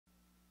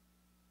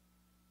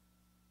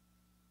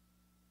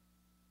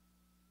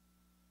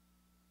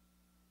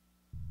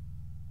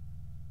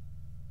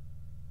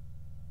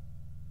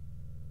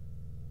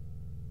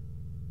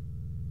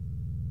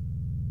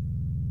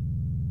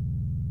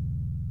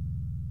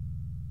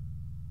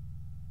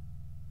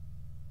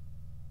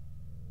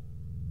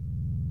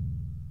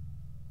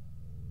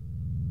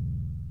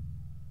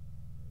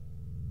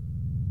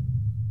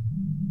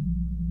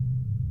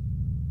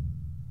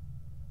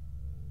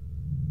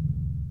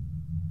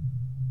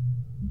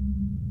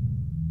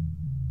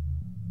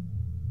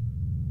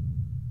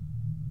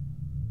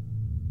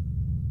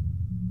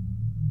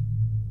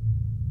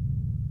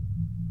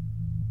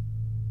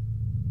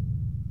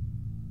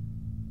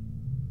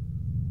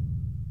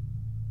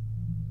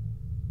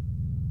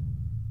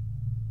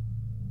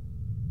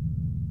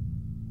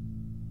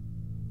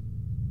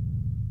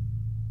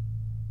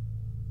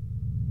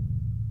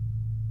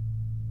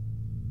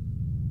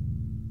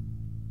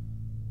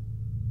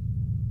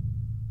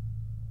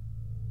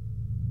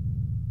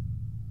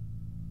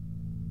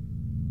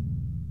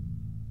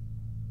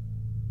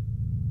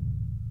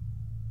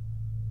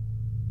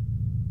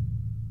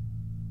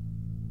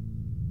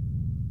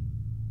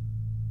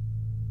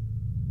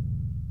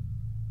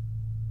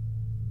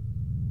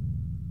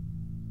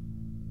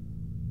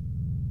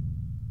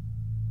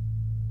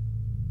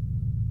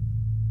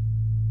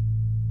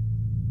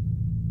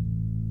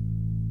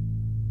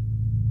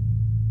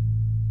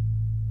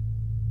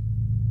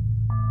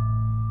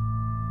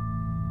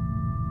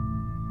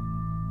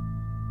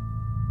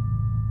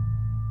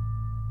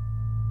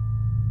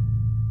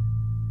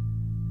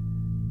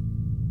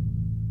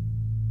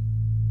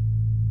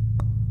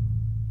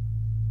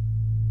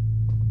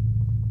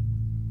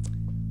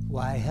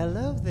Why,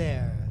 hello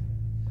there.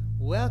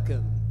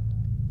 Welcome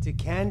to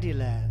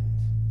Candi-Land.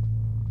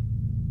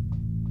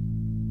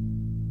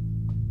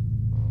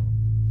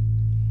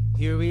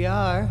 Here we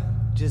are,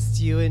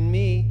 just you and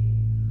me,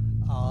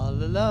 all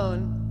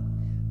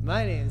alone.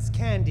 My name's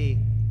Candy,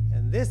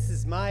 and this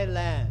is my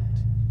land.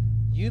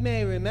 You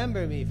may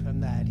remember me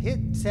from that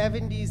hit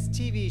 70s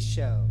TV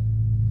show,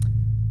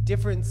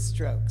 Different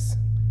Strokes,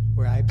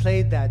 where I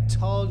played that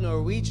tall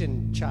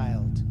Norwegian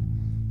child.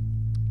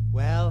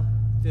 Well,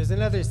 there's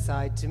another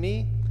side to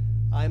me.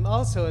 I'm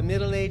also a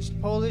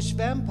middle-aged Polish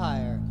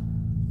vampire.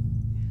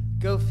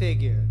 Go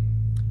figure.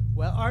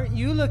 Well, aren't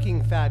you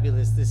looking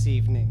fabulous this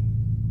evening?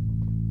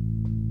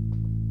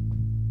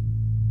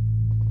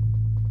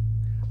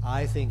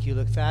 I think you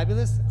look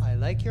fabulous. I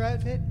like your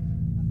outfit,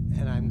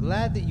 and I'm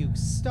glad that you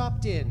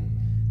stopped in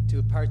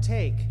to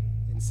partake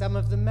in some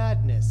of the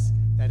madness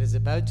that is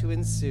about to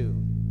ensue.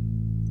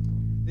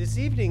 This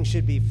evening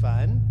should be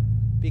fun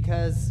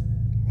because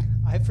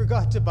I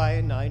forgot to buy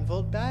a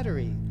 9-volt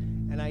battery,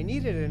 and I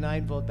needed a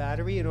 9-volt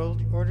battery in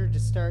order to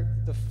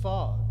start the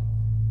fog.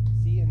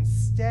 See,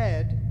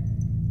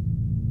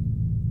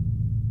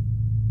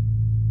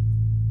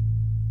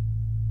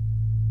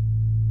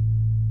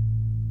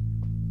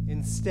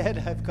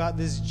 instead I've got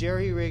this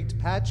jerry-rigged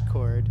patch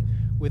cord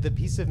with a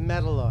piece of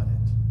metal on it.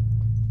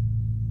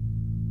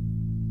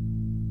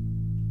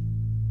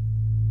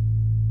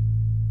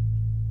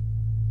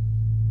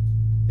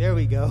 There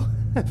we go.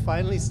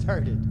 Finally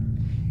started.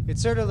 It's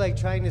sort of like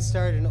trying to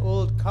start an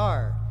old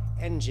car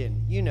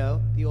engine, you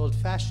know, the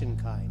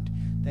old-fashioned kind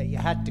that you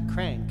had to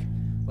crank.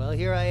 Well,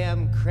 here I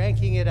am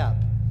cranking it up.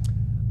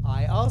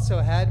 I also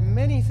had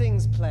many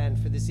things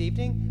planned for this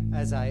evening,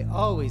 as I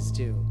always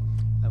do.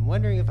 I'm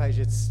wondering if I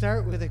should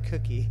start with a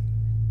cookie.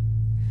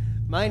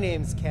 My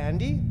name's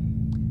Candy.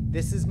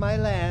 This is my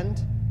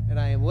land, and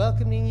I am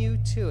welcoming you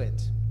to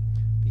it,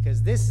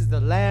 because this is the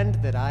land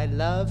that I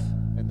love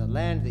and the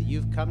land that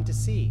you've come to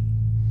see.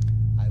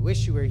 I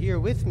wish you were here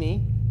with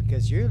me,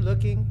 because you're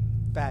looking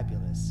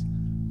fabulous.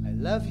 I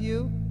love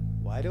you.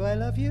 Why do I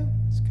love you?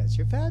 It's because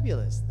you're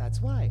fabulous.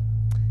 That's why.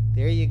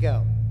 There you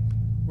go.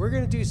 We're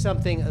going to do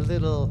something a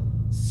little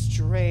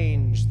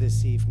strange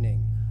this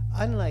evening.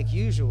 Unlike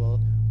usual,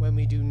 when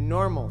we do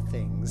normal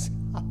things.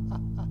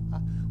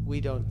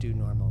 We don't do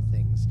normal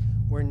things.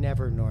 We're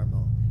never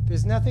normal.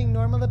 There's nothing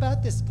normal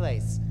about this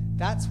place.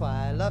 That's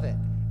why I love it.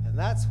 And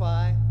that's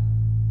why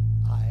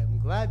I am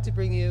glad to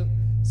bring you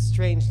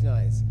Strange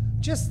Noise.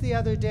 Just the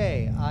other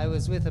day, I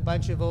was with a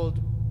bunch of old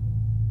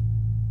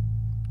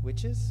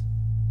witches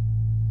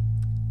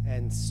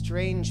and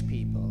strange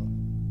people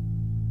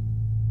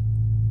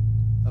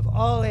of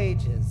all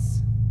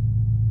ages,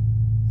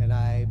 and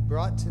I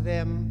brought to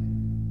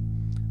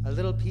them a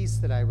little piece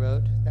that I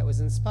wrote that was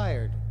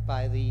inspired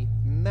by the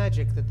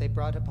magic that they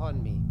brought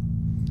upon me.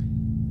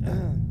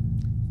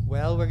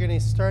 Well, we're going to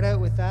start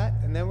out with that,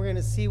 and then we're going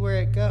to see where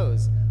it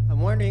goes.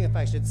 I'm wondering if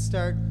I should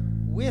start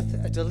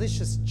with a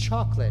delicious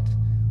chocolate,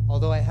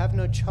 although I have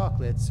no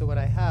chocolate, so what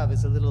I have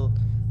is a little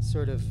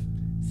sort of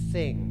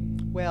thing.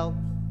 Well,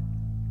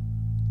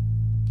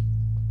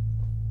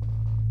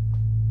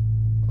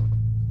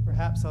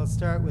 perhaps I'll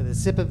start with a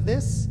sip of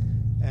this,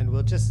 and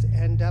we'll just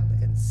end up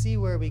and see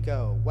where we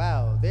go.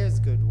 Wow, there's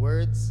good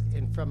words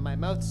in from my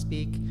mouth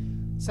speak.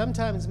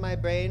 Sometimes my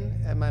brain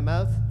and my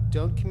mouth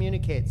don't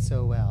communicate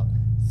so well.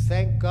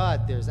 Thank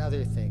God there's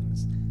other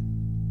things,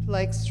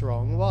 like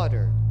strong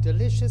water,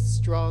 delicious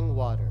strong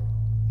water.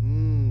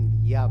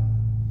 Yum.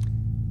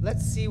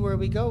 Let's see where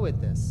we go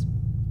with this.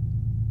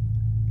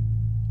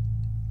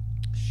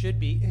 Should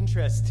be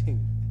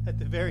interesting, at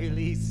the very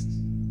least.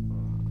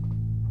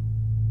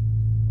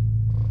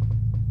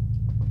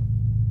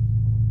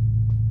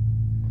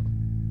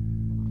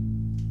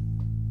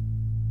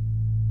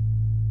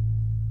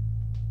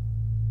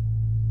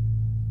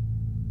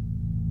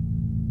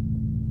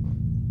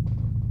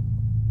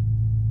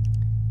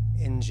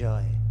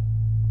 Enjoy.